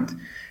opening round.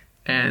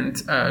 And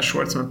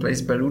Schwartzman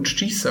plays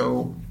Bellucci,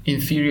 so in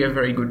theory a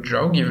very good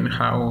draw given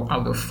how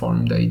out of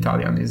form the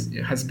Italian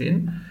has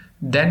been.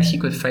 Then he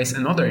could face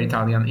another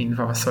Italian in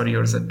Vavasori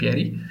or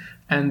Zappieri.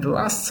 And the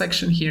last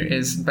section here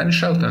is Ben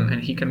Shelton,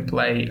 and he can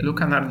play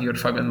Luca Nardi or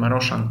Fabian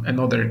Maroshan,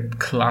 another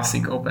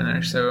classic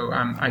opener. So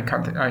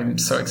I'm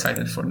so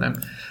excited for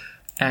them.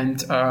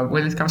 And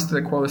when it comes to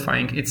the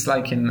qualifying, it's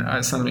like in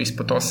San Luis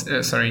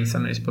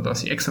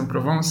Potosi,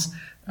 Aix-en-Provence.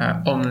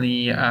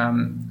 Only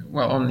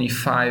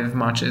 5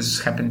 matches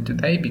happened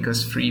today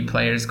because 3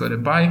 players got a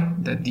bye.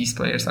 These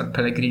players are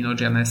Pellegrino,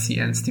 Giannessi,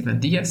 and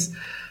Steven Diaz.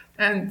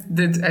 And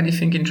did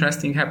anything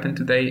interesting happen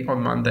today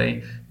on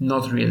Monday?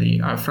 Not really.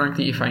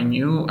 Frankly, if I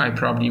knew, I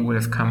probably would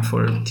have come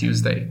for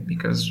Tuesday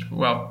because,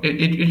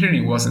 it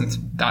really wasn't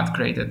that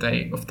great a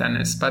day of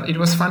tennis. But it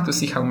was fun to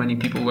see how many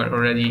people were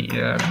already,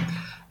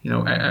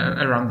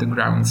 around the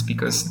grounds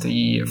because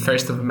the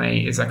 1st of May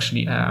is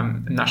actually a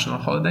national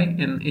holiday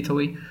in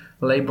Italy.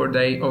 Labor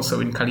Day,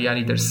 also in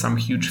Cagliari, there's some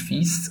huge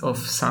feast of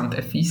Saint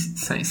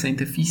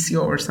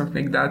Efficio or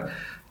something like that.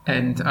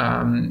 And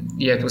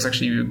it was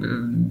actually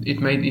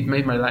it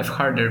made my life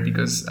harder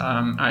because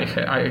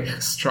I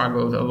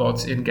struggled a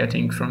lot in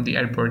getting from the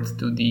airport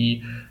to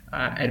the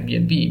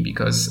Airbnb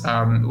because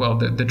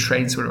the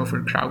trains were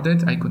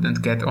overcrowded. I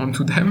couldn't get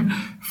onto them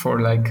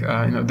for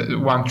the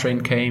one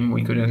train came,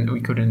 we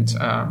couldn't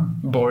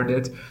board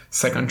it.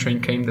 Second train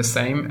came the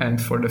same,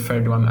 and for the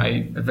third one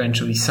I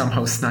eventually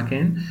somehow snuck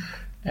in.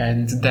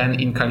 And then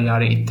in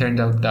Cagliari, it turned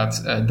out that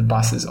the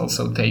buses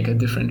also take a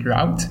different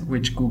route,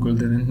 which Google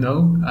didn't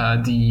know.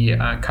 The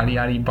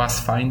Cagliari bus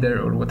finder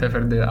or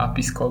whatever the app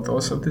is called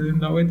also didn't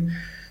know it.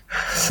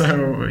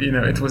 So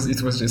it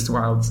was just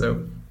wild.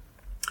 So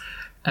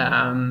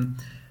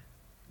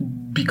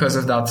because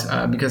of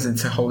that, because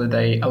it's a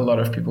holiday, a lot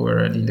of people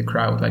were already in the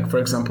crowd. Like for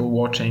example,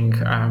 watching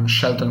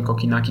Shelton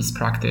Kokinakis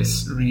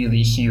practice,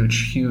 really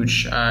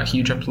huge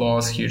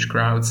applause, huge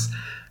crowds.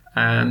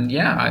 And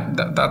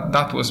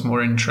that was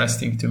more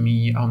interesting to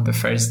me on the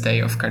first day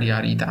of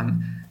Cagliari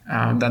than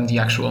the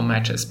actual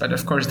matches. But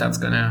of course, that's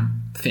gonna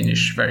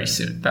finish very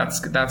soon. That's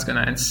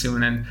gonna end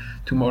soon, and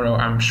tomorrow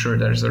I'm sure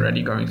there's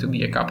already going to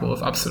be a couple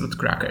of absolute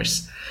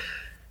crackers.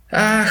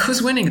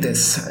 Who's winning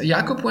this?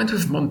 Jakub went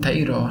with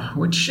Monteiro,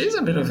 which is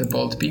a bit of a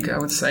bold pick, I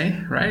would say,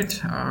 right?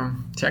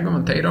 Thiago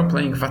Monteiro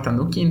playing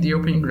Watanuki in the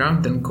opening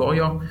round, then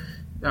Goyo.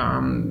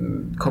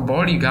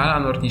 Koboli,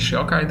 Galan, or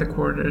Nishioka in the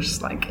quarters.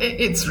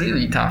 It's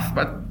really tough,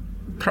 but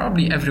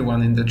probably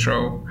everyone in the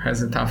draw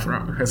has a tough draw.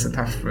 Everyone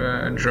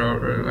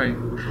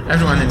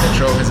in the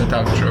draw has a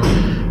tough draw.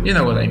 You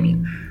know what I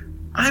mean.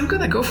 I'm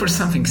gonna go for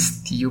something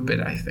stupid.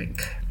 I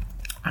think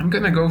I'm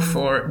gonna go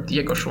for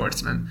Diego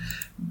Schwartzman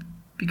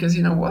because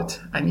you know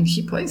what? I mean,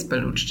 he plays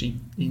Bellucci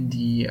in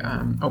the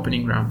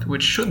opening round,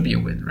 which should be a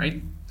win,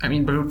 right? I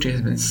mean, Bellucci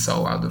has been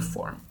so out of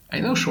form. I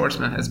know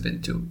Schwartzman has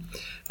been too.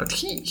 But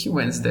he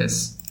wins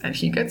this, and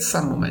he gets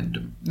some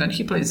momentum. Then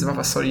he plays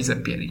Vavasori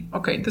Zappieri.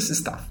 Okay, this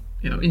is tough,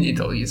 in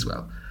Italy as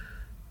well.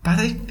 But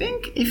I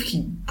think if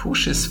he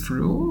pushes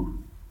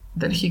through,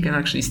 then he can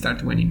actually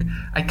start winning.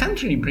 I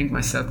can't really bring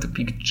myself to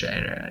pick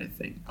Djere, I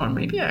think. Or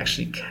maybe I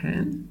actually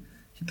can.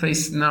 He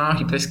plays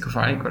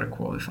Kovalik or a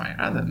qualifier.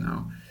 I don't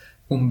know.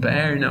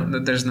 Umber, no,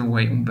 there's no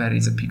way Umber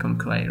is a pick on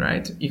clay,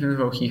 right? Even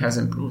though he has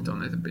improved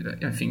on it a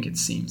bit, I think it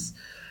seems.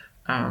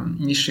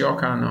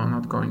 Nishioka, no,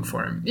 not going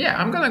for him.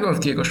 Yeah, I'm gonna go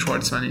with Diego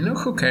Schwartzman.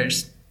 Who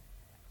cares?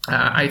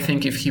 I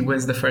think if he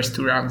wins the first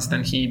 2 rounds,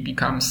 then he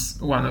becomes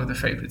one of the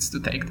favorites to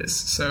take this.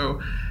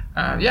 So,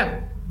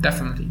 yeah,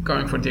 definitely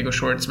going for Diego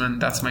Schwartzman.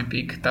 That's my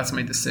pick. That's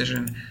my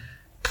decision.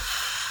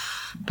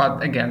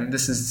 But again,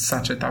 this is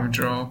such a tough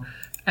draw.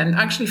 And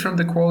actually, from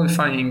the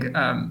qualifying,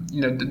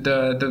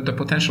 the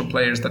potential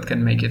players that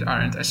can make it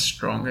aren't as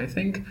strong. I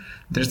think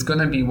there's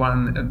gonna be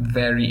one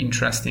very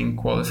interesting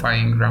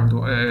qualifying round,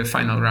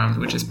 final round,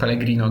 which is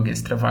Pellegrino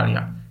against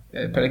Travaglia.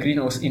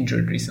 Pellegrino was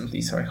injured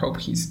recently, so I hope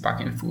he's back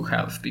in full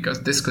health,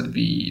 because this could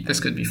be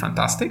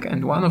fantastic,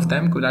 and one of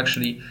them could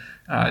actually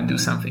do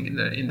something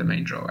in the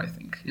main draw. I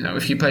think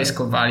if he plays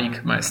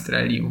Kovalik,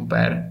 Maestrelli,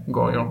 Umber,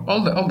 Goyo,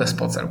 all the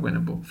spots are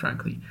winnable,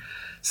 frankly.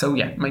 So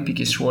yeah, my pick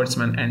is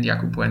Schwartzman, and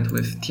Jakub went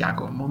with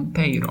Thiago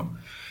Monteiro.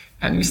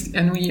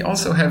 And we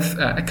also have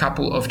a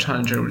couple of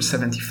Challenger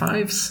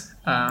 75s.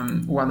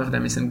 One of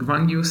them is in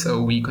Gwangju,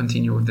 so we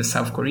continue with the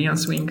South Korean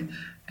swing.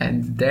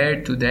 And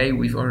there today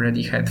we've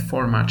already had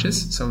 4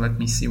 matches. So let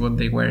me see what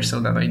they were, so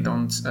that I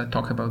don't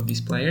talk about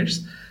these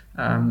players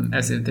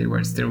as if they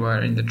still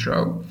were in the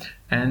draw.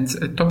 And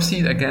top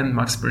seed again,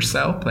 Max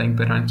Purcell playing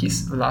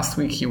Berankis. Last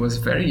week he was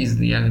very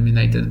easily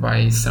eliminated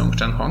by Seung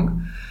Chan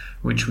Hong,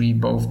 which we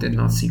both did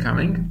not see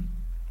coming.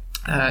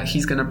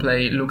 He's gonna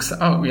play Lux.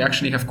 Oh, we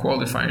actually have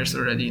qualifiers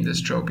already in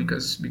this draw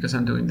because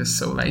I'm doing this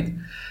so late.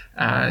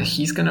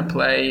 He's gonna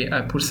play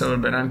Purcell or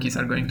Berankis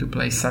are going to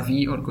play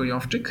Savi or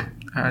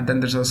Gojowczyk.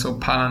 Then there's also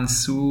Palan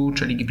Su,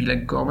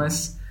 Celik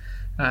Gomez.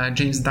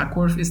 James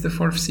Duckworth is the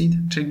 4th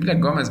seed. Celik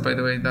Gomez, by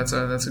the way, that's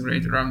a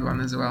great round 1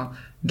 as well.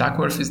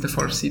 Duckworth is the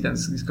 4th seed, and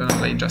he's gonna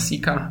play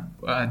Jessica.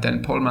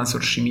 Then Paul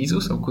Mansur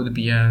Shimizu, so could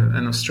be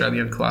an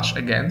Australian clash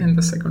again in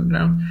the second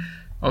round.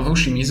 Although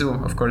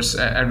Shimizu, of course,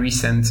 a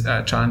recent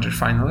Challenger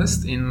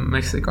finalist in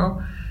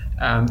Mexico.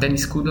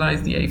 Denis Kudla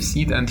is the 8th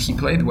seed, and he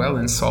played well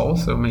in Seoul,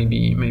 so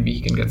maybe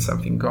he can get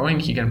something going.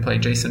 He can play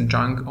Jason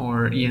Jung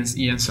or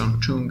Ian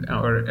Song Chung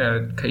or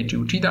Keiji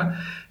Uchida.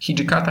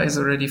 Hijikata is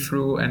already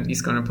through, and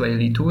he's going to play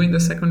Li Tu in the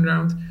second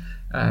round.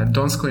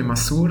 Donskoy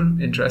Masur,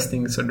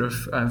 interesting sort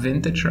of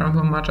vintage round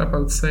 1 matchup, I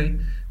would say.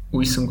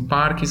 Uisung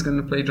Park is going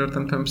to play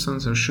Jordan Thompson,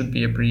 so should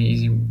be a pretty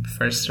easy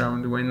first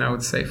round win, I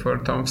would say, for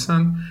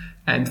Thompson.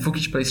 And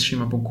Vukic plays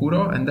Shima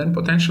Bokuro, and then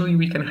potentially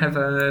we can have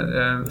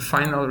a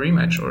final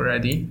rematch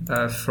already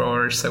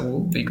for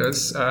Seoul,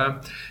 because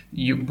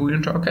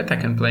Buyun Chaoketa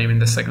can play him in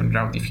the second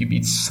round if he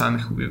beats San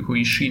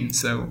Huishin.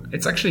 So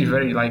it's actually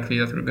very likely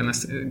that we're going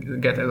to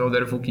get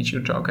another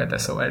Vukic Chaoketa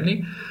so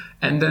early.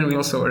 And then we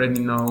also already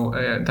know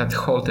that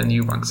Holt and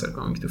Eubanks are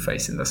going to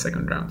face in the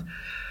second round.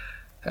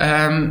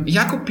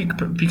 Jakub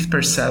picked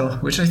Purcell,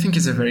 which I think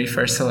is a very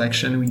fair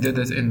selection. We did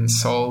it in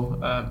Seoul.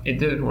 It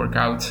didn't work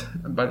out,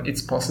 but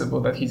it's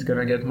possible that he's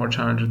gonna get more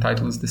Challenger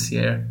titles this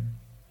year.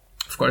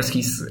 Of course,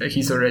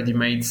 he's already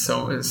made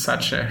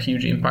such a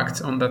huge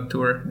impact on that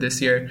tour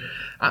this year.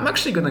 I'm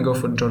actually gonna go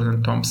for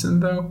Jordan Thompson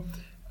though.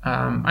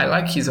 I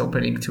like his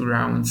opening 2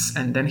 rounds,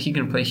 and then he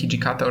can play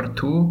Hijikata or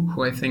Tu,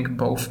 who I think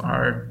both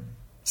are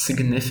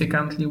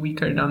significantly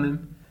weaker than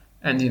him.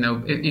 And,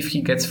 if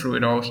he gets through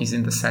it all, he's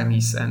in the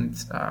semis, and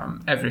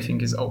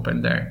everything is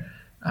open there.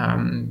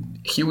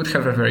 He would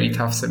have a very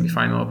tough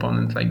semifinal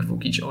opponent like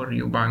Vukic or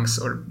Eubanks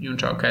or Yun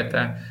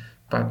Chaoketa.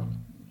 But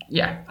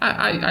yeah,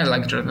 I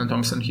like Jordan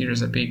Thompson here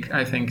as a pick.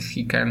 I think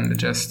he can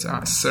just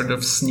sort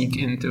of sneak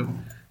into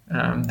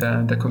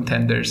the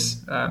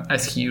contenders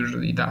as he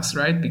usually does,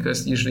 right?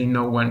 Because usually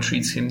no one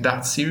treats him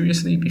that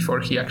seriously before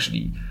he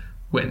actually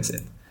wins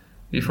it,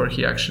 before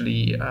he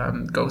actually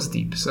goes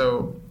deep.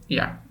 So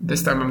yeah,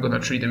 this time I'm going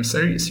to treat him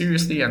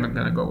seriously, and I'm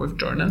going to go with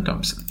Jordan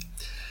Thompson.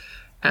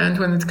 And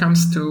when it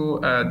comes to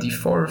the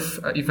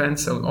 4th event,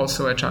 so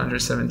also a Challenger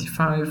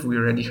 75, we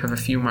already have a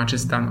few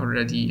matches done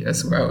already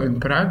as well in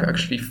Prague,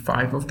 actually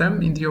 5 of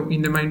them in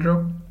the main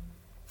draw.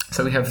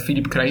 So we have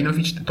Filip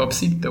Krajinovic, the top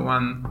seed, the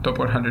one top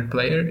 100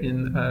 player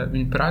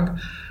in Prague,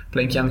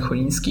 playing Jan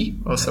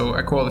Choinski, also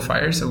a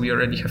qualifier, so we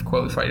already have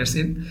qualifiers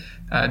in.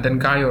 Then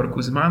Gajor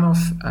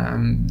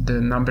Kuzmanov,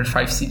 the number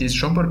 5 seed is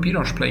Zsombor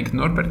Piros playing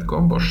Norbert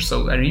Gombos,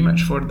 so a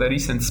rematch for the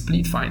recent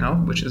split final,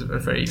 which is a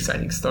very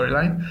exciting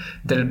storyline.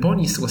 Del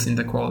Bonis was in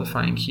the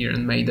qualifying here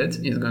and made it,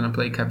 he's going to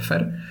play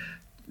Kepfer.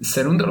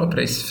 Serundolo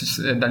plays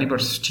Dalibor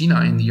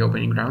Szczina in the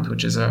opening round,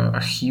 which is a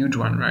huge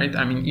one, right?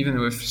 I mean, even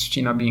with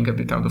Szczina being a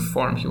bit out of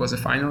form, he was a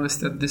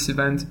finalist at this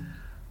event.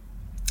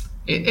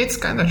 It's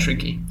kind of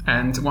tricky.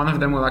 And one of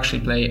them will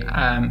actually play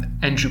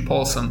Andrew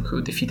Paulson,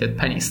 who defeated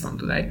Peniston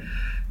today.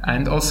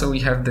 And also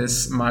we have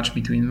this match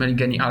between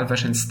Meligeni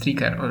Alves and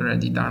Stricker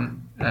already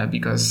done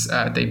because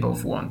they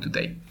both won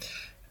today.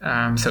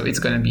 So it's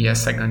going to be a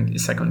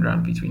second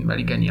round between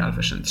Meligeni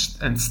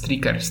Alves and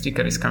Stricker.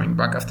 Stricker is coming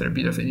back after a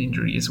bit of an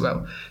injury as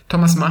well.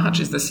 Tomasz Machac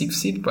is the 6th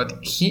seed, but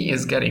he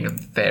is getting a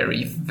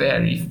very,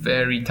 very,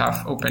 very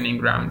tough opening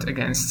round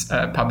against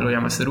Pablo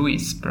Llamas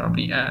Ruiz,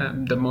 probably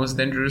the most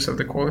dangerous of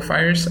the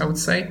qualifiers, I would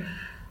say.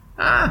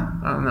 I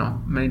don't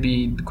know.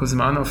 Maybe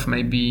Kuzmanov,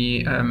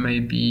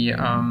 maybe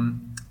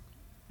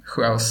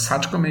who else?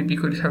 Sachko maybe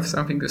could have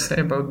something to say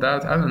about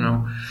that. I don't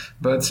know.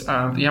 But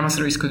Llamas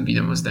Ruiz could be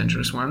the most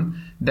dangerous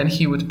one. Then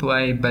he would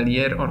play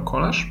Bellier or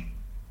Kolas.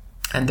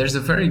 And there's a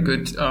very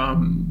good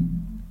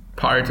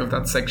part of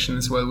that section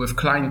as well with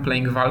Klein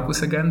playing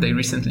Valkus again. They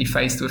recently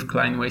faced with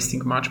Klein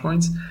wasting match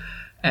points.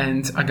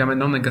 And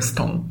Agamemnon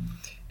Gaston.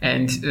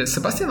 And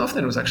Sebastian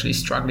Ofner was actually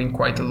struggling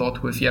quite a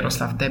lot with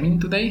Jaroslav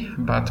Demin today,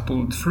 but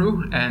pulled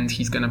through. And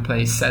he's going to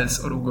play Sels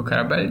or Ugo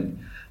Carabelli.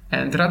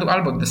 And Radu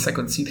Albot, the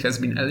 2nd seed, has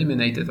been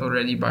eliminated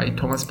already by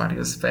Tomas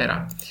Barrios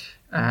Vera.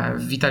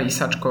 Vitali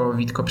Sachko,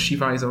 Witko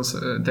Pshiva is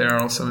also there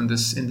also in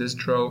this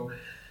draw.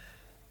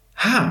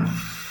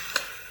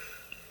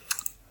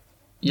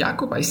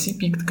 Jakub, I see,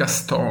 picked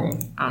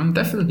Gaston. I'm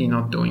definitely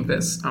not doing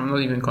this. I'm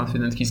not even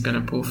confident he's going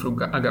to pull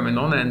through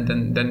Agamemnon,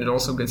 and then it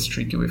also gets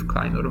tricky with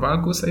Klein or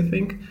Valkus, I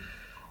think.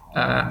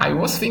 I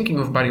was thinking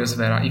of Barrios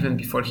Vera even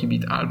before he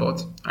beat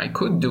Albot. I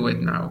could do it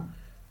now.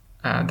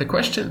 The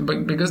question,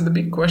 because the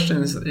big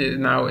question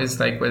now is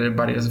like whether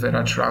Barrios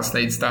Vera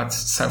translates that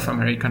South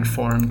American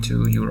form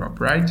to Europe,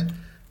 right?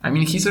 I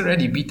mean, he's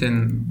already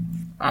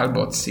beaten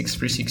Albot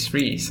 6-3,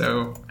 6-3,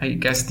 so I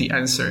guess the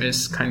answer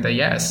is kind of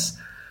yes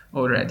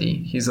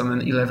already. He's on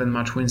an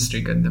 11-match win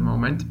streak at the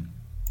moment.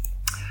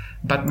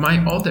 But my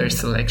other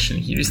selection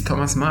here is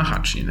Tomasz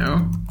Machac, you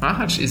know.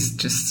 Machac is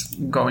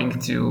just going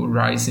to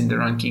rise in the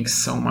rankings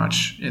so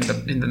much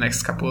in the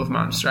next couple of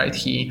months, right?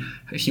 He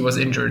was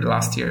injured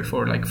last year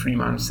for like 3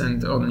 months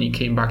and only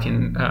came back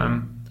in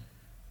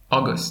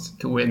August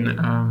to win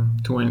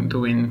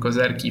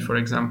Kozerki, for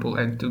example,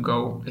 and to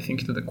go, I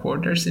think, to the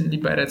quarters in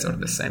Liberec or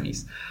the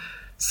semis.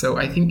 So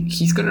I think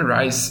he's going to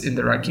rise in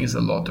the rankings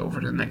a lot over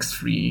the next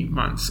 3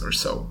 months or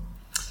so.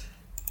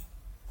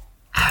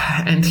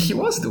 And he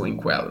was doing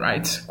well,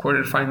 right?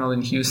 Quarterfinal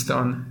in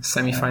Houston,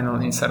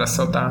 semifinal in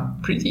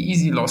Sarasota. Pretty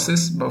easy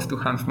losses, both to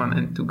Hanfman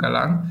and to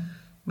Galan.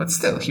 But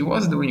still, he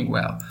was doing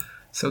well.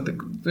 So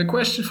the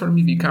question for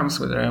me becomes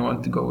whether I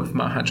want to go with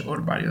Machac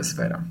or Barrios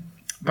Vera.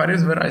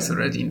 Barrios Vera is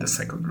already in the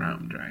 2nd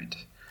round, right?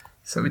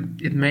 So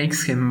it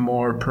makes him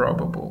more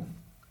probable.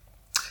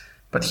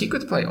 But he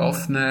could play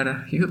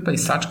Ofner, he could play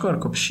Sachko or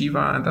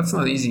Kopshiva, and that's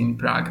not easy in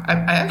Prague. I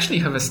actually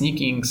have a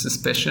sneaking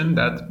suspicion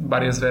that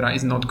Barrios Vera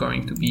is not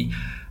going to be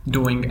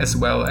doing as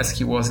well as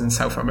he was in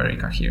South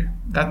America here.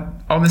 That,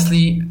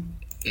 honestly,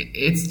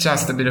 it's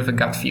just a bit of a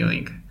gut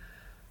feeling.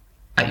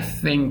 I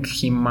think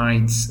he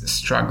might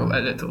struggle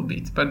a little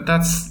bit, but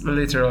that's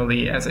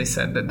literally, as I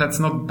said, that's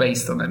not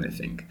based on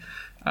anything.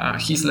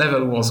 His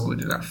level was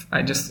good enough.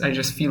 I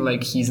just feel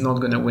like he's not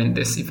going to win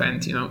this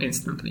event,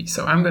 instantly.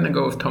 So I'm going to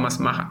go with Tomasz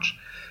Machac.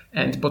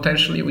 And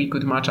potentially we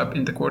could match up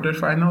in the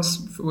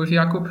quarterfinals with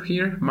Jakub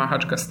here,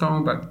 Machac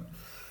Gaston, but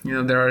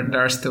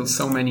there are still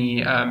so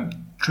many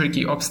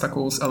tricky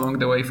obstacles along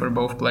the way for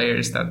both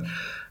players that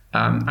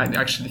I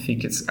actually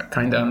think it's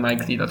kind of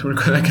unlikely that we're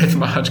going to get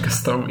Machac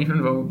Gaston,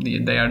 even though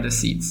they are the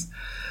seeds.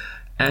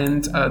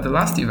 And the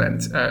last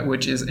event,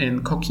 which is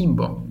in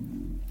Coquimbo.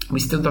 We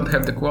still don't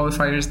have the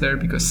qualifiers there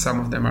because some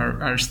of them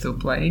are still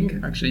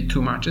playing. Actually,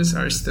 2 matches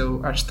are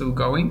still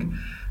going.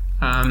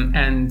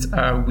 And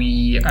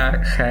we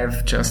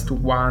have just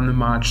 1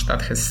 match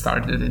that has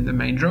started in the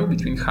main draw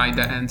between Haide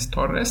and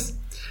Torres.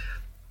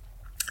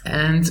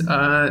 And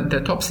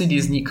the top seed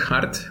is Nick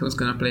Hart, who's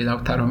going to play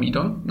Lautaro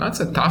Midon.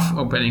 That's a tough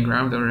opening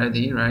round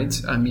already, right?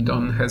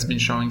 Midon has been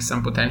showing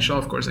some potential,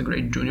 of course, a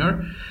great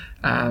junior.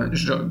 And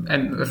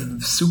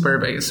a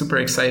super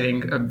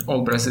exciting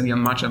all Brazilian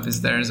matchup is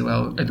there as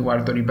well.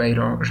 Eduardo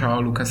Ribeiro,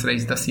 João Lucas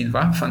Reis da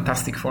Silva,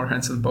 fantastic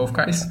forehands of both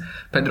guys.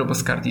 Pedro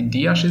Boscardi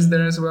Dias is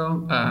there as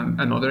well,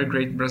 another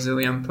great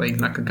Brazilian playing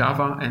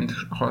Nakagawa, and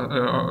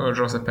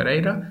Jose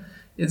Pereira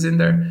is in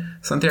there.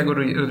 Santiago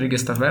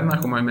Rodriguez Taverna,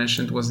 whom I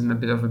mentioned was in a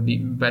bit of a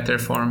better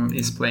form,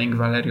 is playing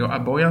Valerio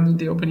Aboyan in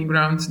the opening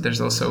round. There's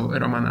also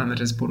Roman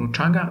Andres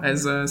Buruchaga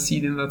as a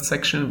seed in that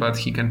section, but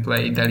he can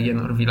play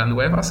Delien or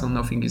Villanueva, so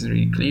nothing is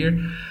really clear.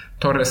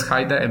 Torres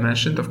Haide, I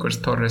mentioned, of course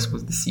Torres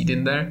was the seed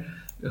in there.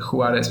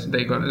 Juarez,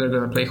 they're going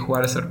to play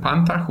Juarez or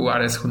Panta.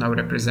 Juarez, who now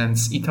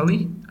represents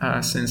Italy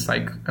since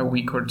like a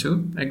week or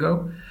 2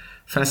 ago.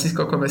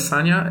 Francisco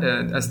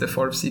Comesaña, as the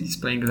 4th seed, is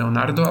playing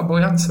Leonardo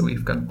Aboyan, so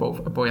we've got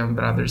both Aboyan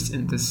brothers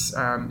in this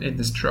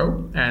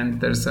draw, and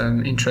there's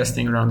an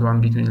interesting round 1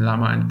 between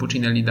Lama and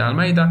Puccinelli de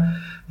Almeida.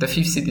 The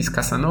 5th seed is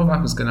Casanova,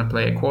 who's going to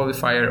play a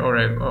qualifier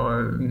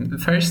or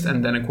first,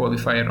 and then a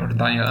qualifier or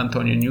Daniel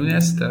Antonio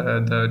Nunes,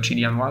 the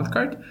Chilean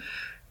wildcard.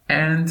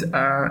 And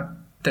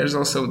there's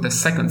also the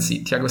 2nd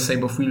seed, Thiago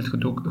Seibofield,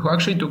 who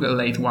actually took a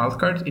late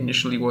wildcard,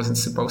 initially wasn't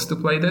supposed to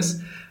play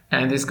this,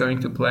 and is going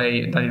to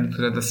play Daniel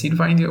Tuta da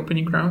Silva in the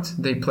opening round.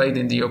 They played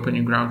in the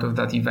opening round of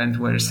that event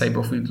where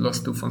Seibofield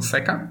lost to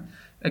Fonseca,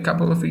 a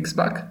couple of weeks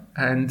back,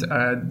 and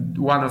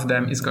one of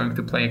them is going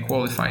to play a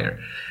qualifier.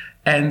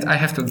 And I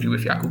have to agree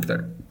with Jakub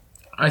there.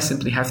 I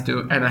simply have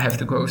to, and I have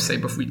to go with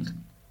Sabe of Wheat.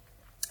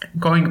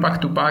 Going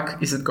back to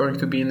back, is it going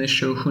to be an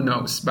issue? Who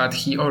knows? But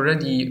he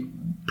already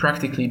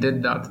practically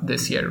did that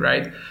this year,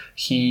 right?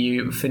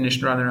 He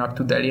finished runner-up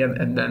to Damian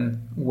and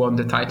then won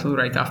the title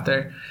right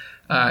after.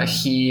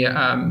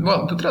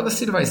 Dutra da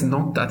Silva is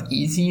not that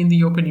easy in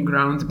the opening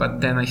round, but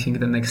then I think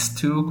the next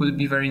two could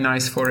be very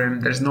nice for him.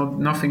 There's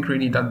nothing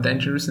really that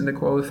dangerous in the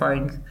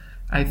qualifying,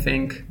 I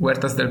think.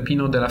 Huertas del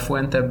Pino, De La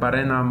Fuente,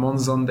 Barrena,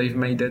 Monzon, they've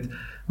made it.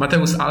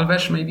 Mateus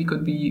Alves maybe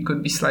could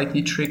be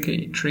slightly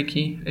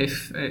tricky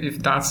if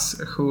that's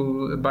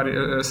who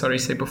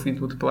Sabe of Wheat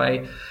would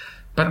play.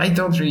 But I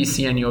don't really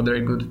see any other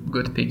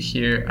good pick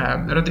here.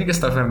 Rodriguez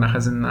Taverna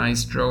has a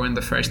nice draw in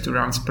the first two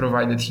rounds,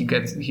 provided he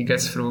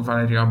gets through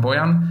Valerio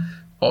Aboyan.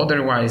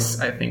 Otherwise,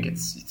 I think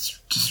it's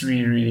just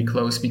really, really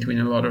close between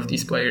a lot of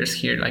these players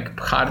here. Like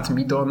Hart,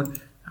 Midon,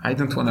 I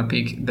don't want to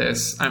pick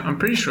this. I'm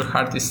pretty sure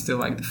Hart is still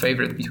like the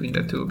favorite between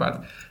the two,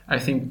 but I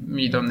think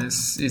Midon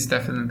is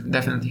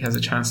definitely has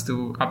a chance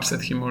to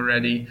upset him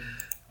already.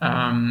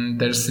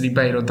 There's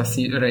Ribeiro,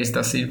 Reis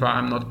da Silva.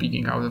 I'm not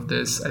picking out of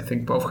this. I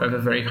think both have a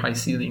very high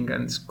ceiling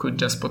and could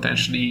just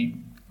potentially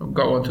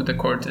go onto the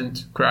court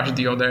and crush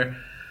the other.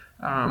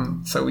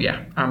 I'm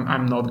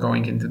not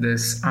going into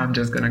this. I'm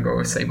just gonna go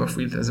with Sabe of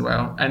Wheat as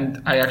well.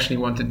 And I actually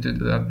wanted to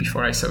do that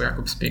before I saw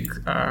Jakub's pick.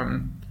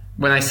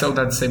 When I saw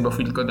that Sabe of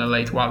Wheat got a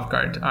late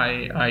wildcard,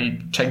 I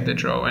checked the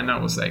draw and I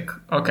was like,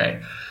 okay,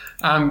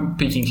 I'm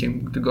picking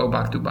him to go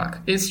back to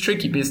back. It's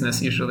tricky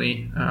business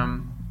usually.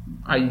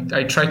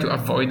 I try to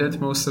avoid it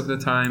most of the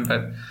time,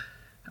 but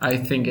I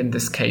think in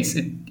this case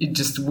it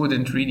just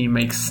wouldn't really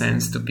make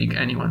sense to pick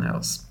anyone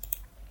else.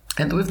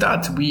 And with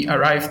that, we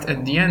arrived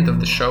at the end of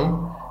the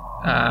show.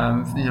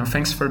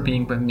 Thanks for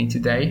being with me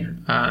today.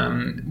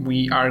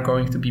 We are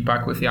going to be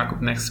back with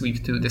Jakub next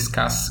week to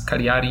discuss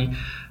Cagliari,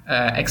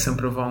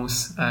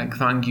 Aix-en-Provence,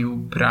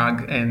 Gwangju,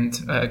 Prague, and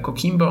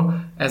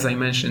Coquimbo. As I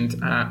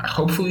mentioned,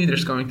 hopefully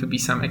there's going to be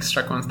some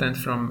extra content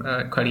from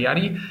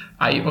Cagliari.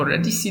 I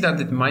already see that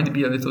it might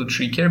be a little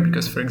trickier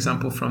because, for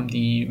example, from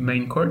the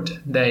main court,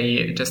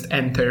 they just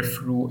enter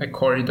through a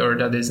corridor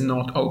that is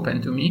not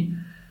open to me.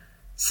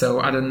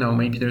 So I don't know,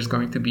 maybe there's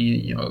going to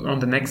be, on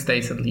the next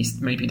days at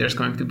least, maybe there's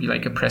going to be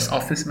like a press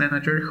office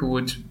manager who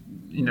would,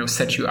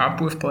 set you up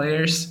with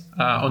players.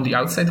 On the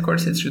outside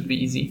course, it should be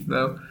easy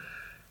though.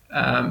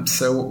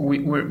 So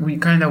we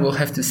kind of will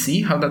have to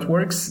see how that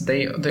works.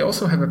 They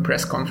also have a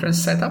press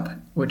conference setup,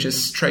 which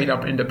is straight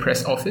up in the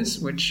press office,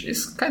 which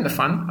is kind of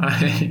fun.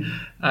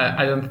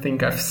 I don't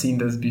think I've seen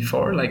this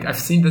before. Like I've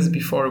seen this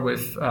before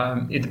with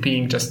it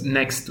being just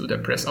next to the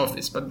press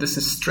office, but this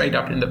is straight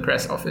up in the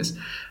press office.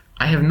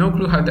 I have no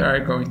clue how they are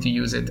going to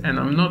use it, and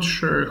I'm not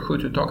sure who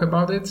to talk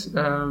about it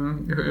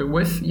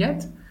with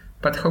yet.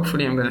 But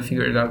hopefully I'm going to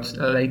figure it out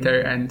later.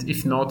 And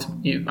if not,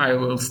 I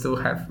will still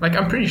have...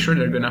 I'm pretty sure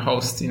they're going to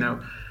host,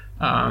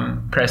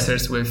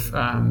 pressers with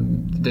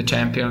the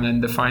champion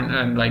and the final,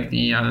 and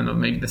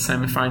maybe the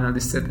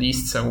semi-finalists at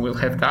least. So we'll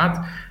have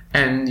that.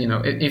 And,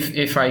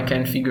 if I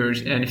can figure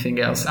anything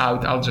else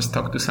out, I'll just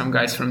talk to some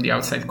guys from the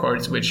outside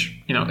courts,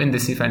 which, in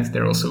this event,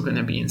 they're also going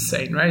to be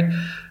insane, right?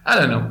 I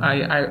don't know.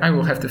 I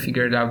will have to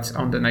figure it out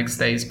on the next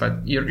days,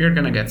 but you're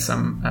going to get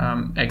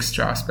some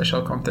extra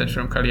special content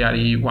from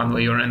Cagliari one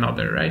way or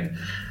another, right?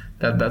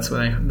 That's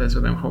what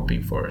I'm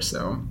hoping for.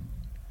 So,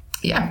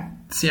 yeah,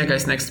 see you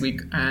guys next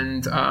week.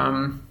 And,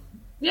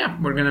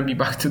 we're going to be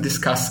back to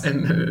discuss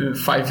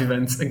 5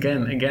 events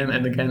again.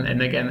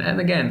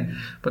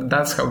 But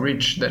that's how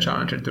rich the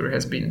Challenger Tour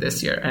has been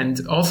this year.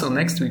 And also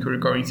next week, we're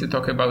going to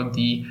talk about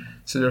the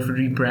sort of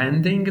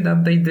rebranding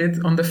that they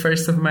did on the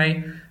 1st of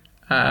May.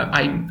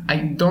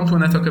 I don't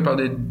want to talk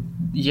about it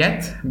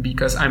yet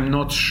because I'm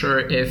not sure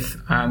if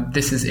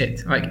this is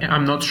it.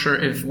 I'm not sure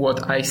if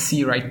what I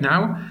see right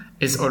now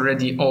is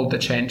already all the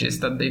changes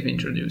that they've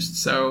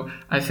introduced. So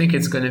I think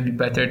it's going to be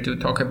better to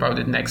talk about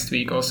it next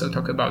week, also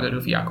talk about it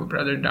with Jakub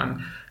rather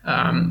than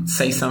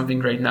say something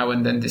right now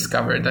and then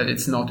discover that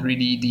it's not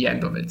really the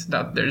end of it,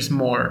 that there's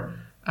more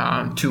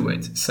to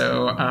it.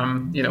 So,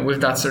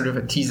 with that sort of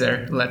a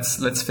teaser,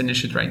 let's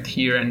finish it right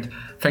here. And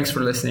thanks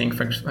for listening.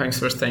 Thanks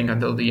for staying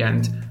until the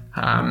end.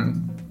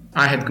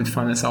 I had good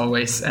fun as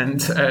always,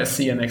 and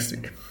see you next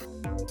week.